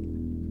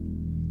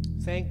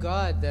 Thank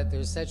God that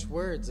there's such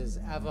words as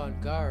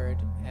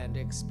avant-garde and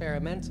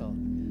experimental.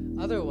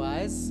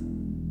 Otherwise,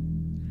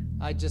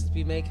 I'd just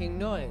be making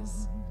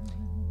noise.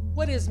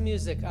 What is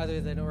music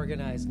other than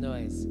organized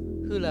noise?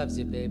 Who loves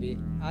you, baby?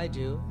 I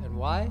do. And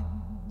why?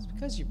 It's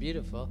because you're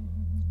beautiful.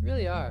 You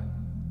really are.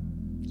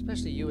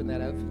 Especially you in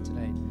that outfit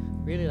tonight.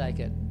 Really like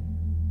it.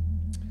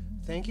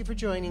 Thank you for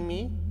joining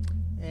me.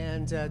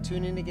 And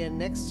tune in again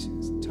next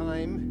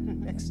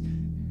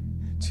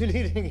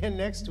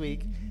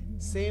week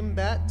same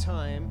bat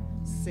time,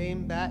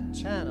 same bat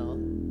channel.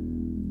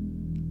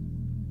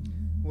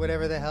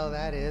 Whatever the hell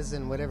that is,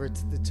 and whatever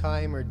the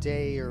time or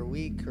day or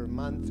week or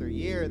month or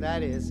year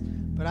that is.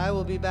 But I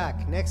will be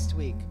back next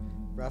week,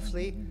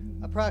 roughly,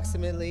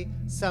 approximately,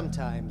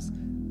 sometimes,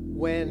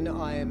 when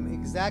I am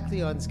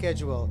exactly on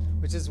schedule,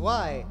 which is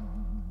why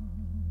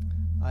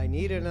I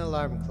need an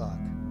alarm clock.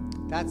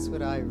 That's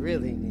what I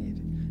really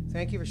need.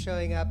 Thank you for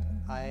showing up.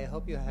 I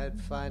hope you had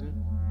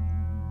fun.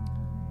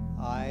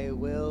 I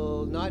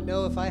will not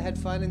know if I had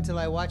fun until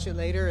I watch it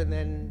later and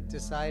then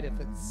decide if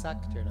it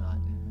sucked or not.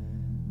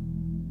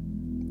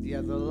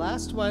 Yeah, the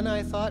last one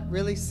I thought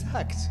really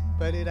sucked,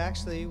 but it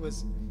actually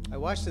was. I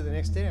watched it the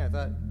next day and I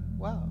thought,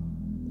 wow,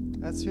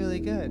 that's really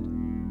good.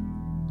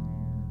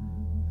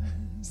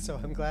 So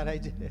I'm glad I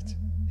did it.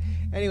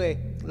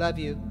 Anyway, love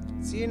you.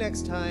 See you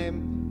next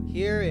time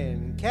here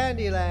in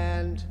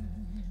Candi-Land,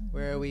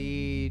 where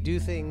we do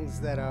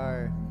things that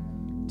are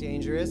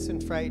dangerous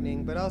and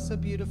frightening, but also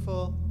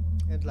beautiful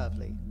and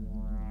lovely.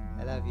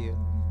 I love you.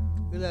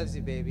 Who loves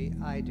you, baby?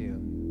 I do.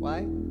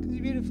 Why? Because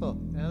you're beautiful,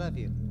 and I love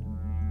you.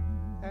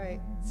 All right,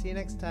 see you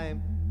next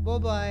time.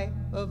 Bye-bye.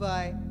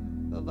 Bye-bye.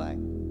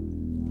 Bye-bye.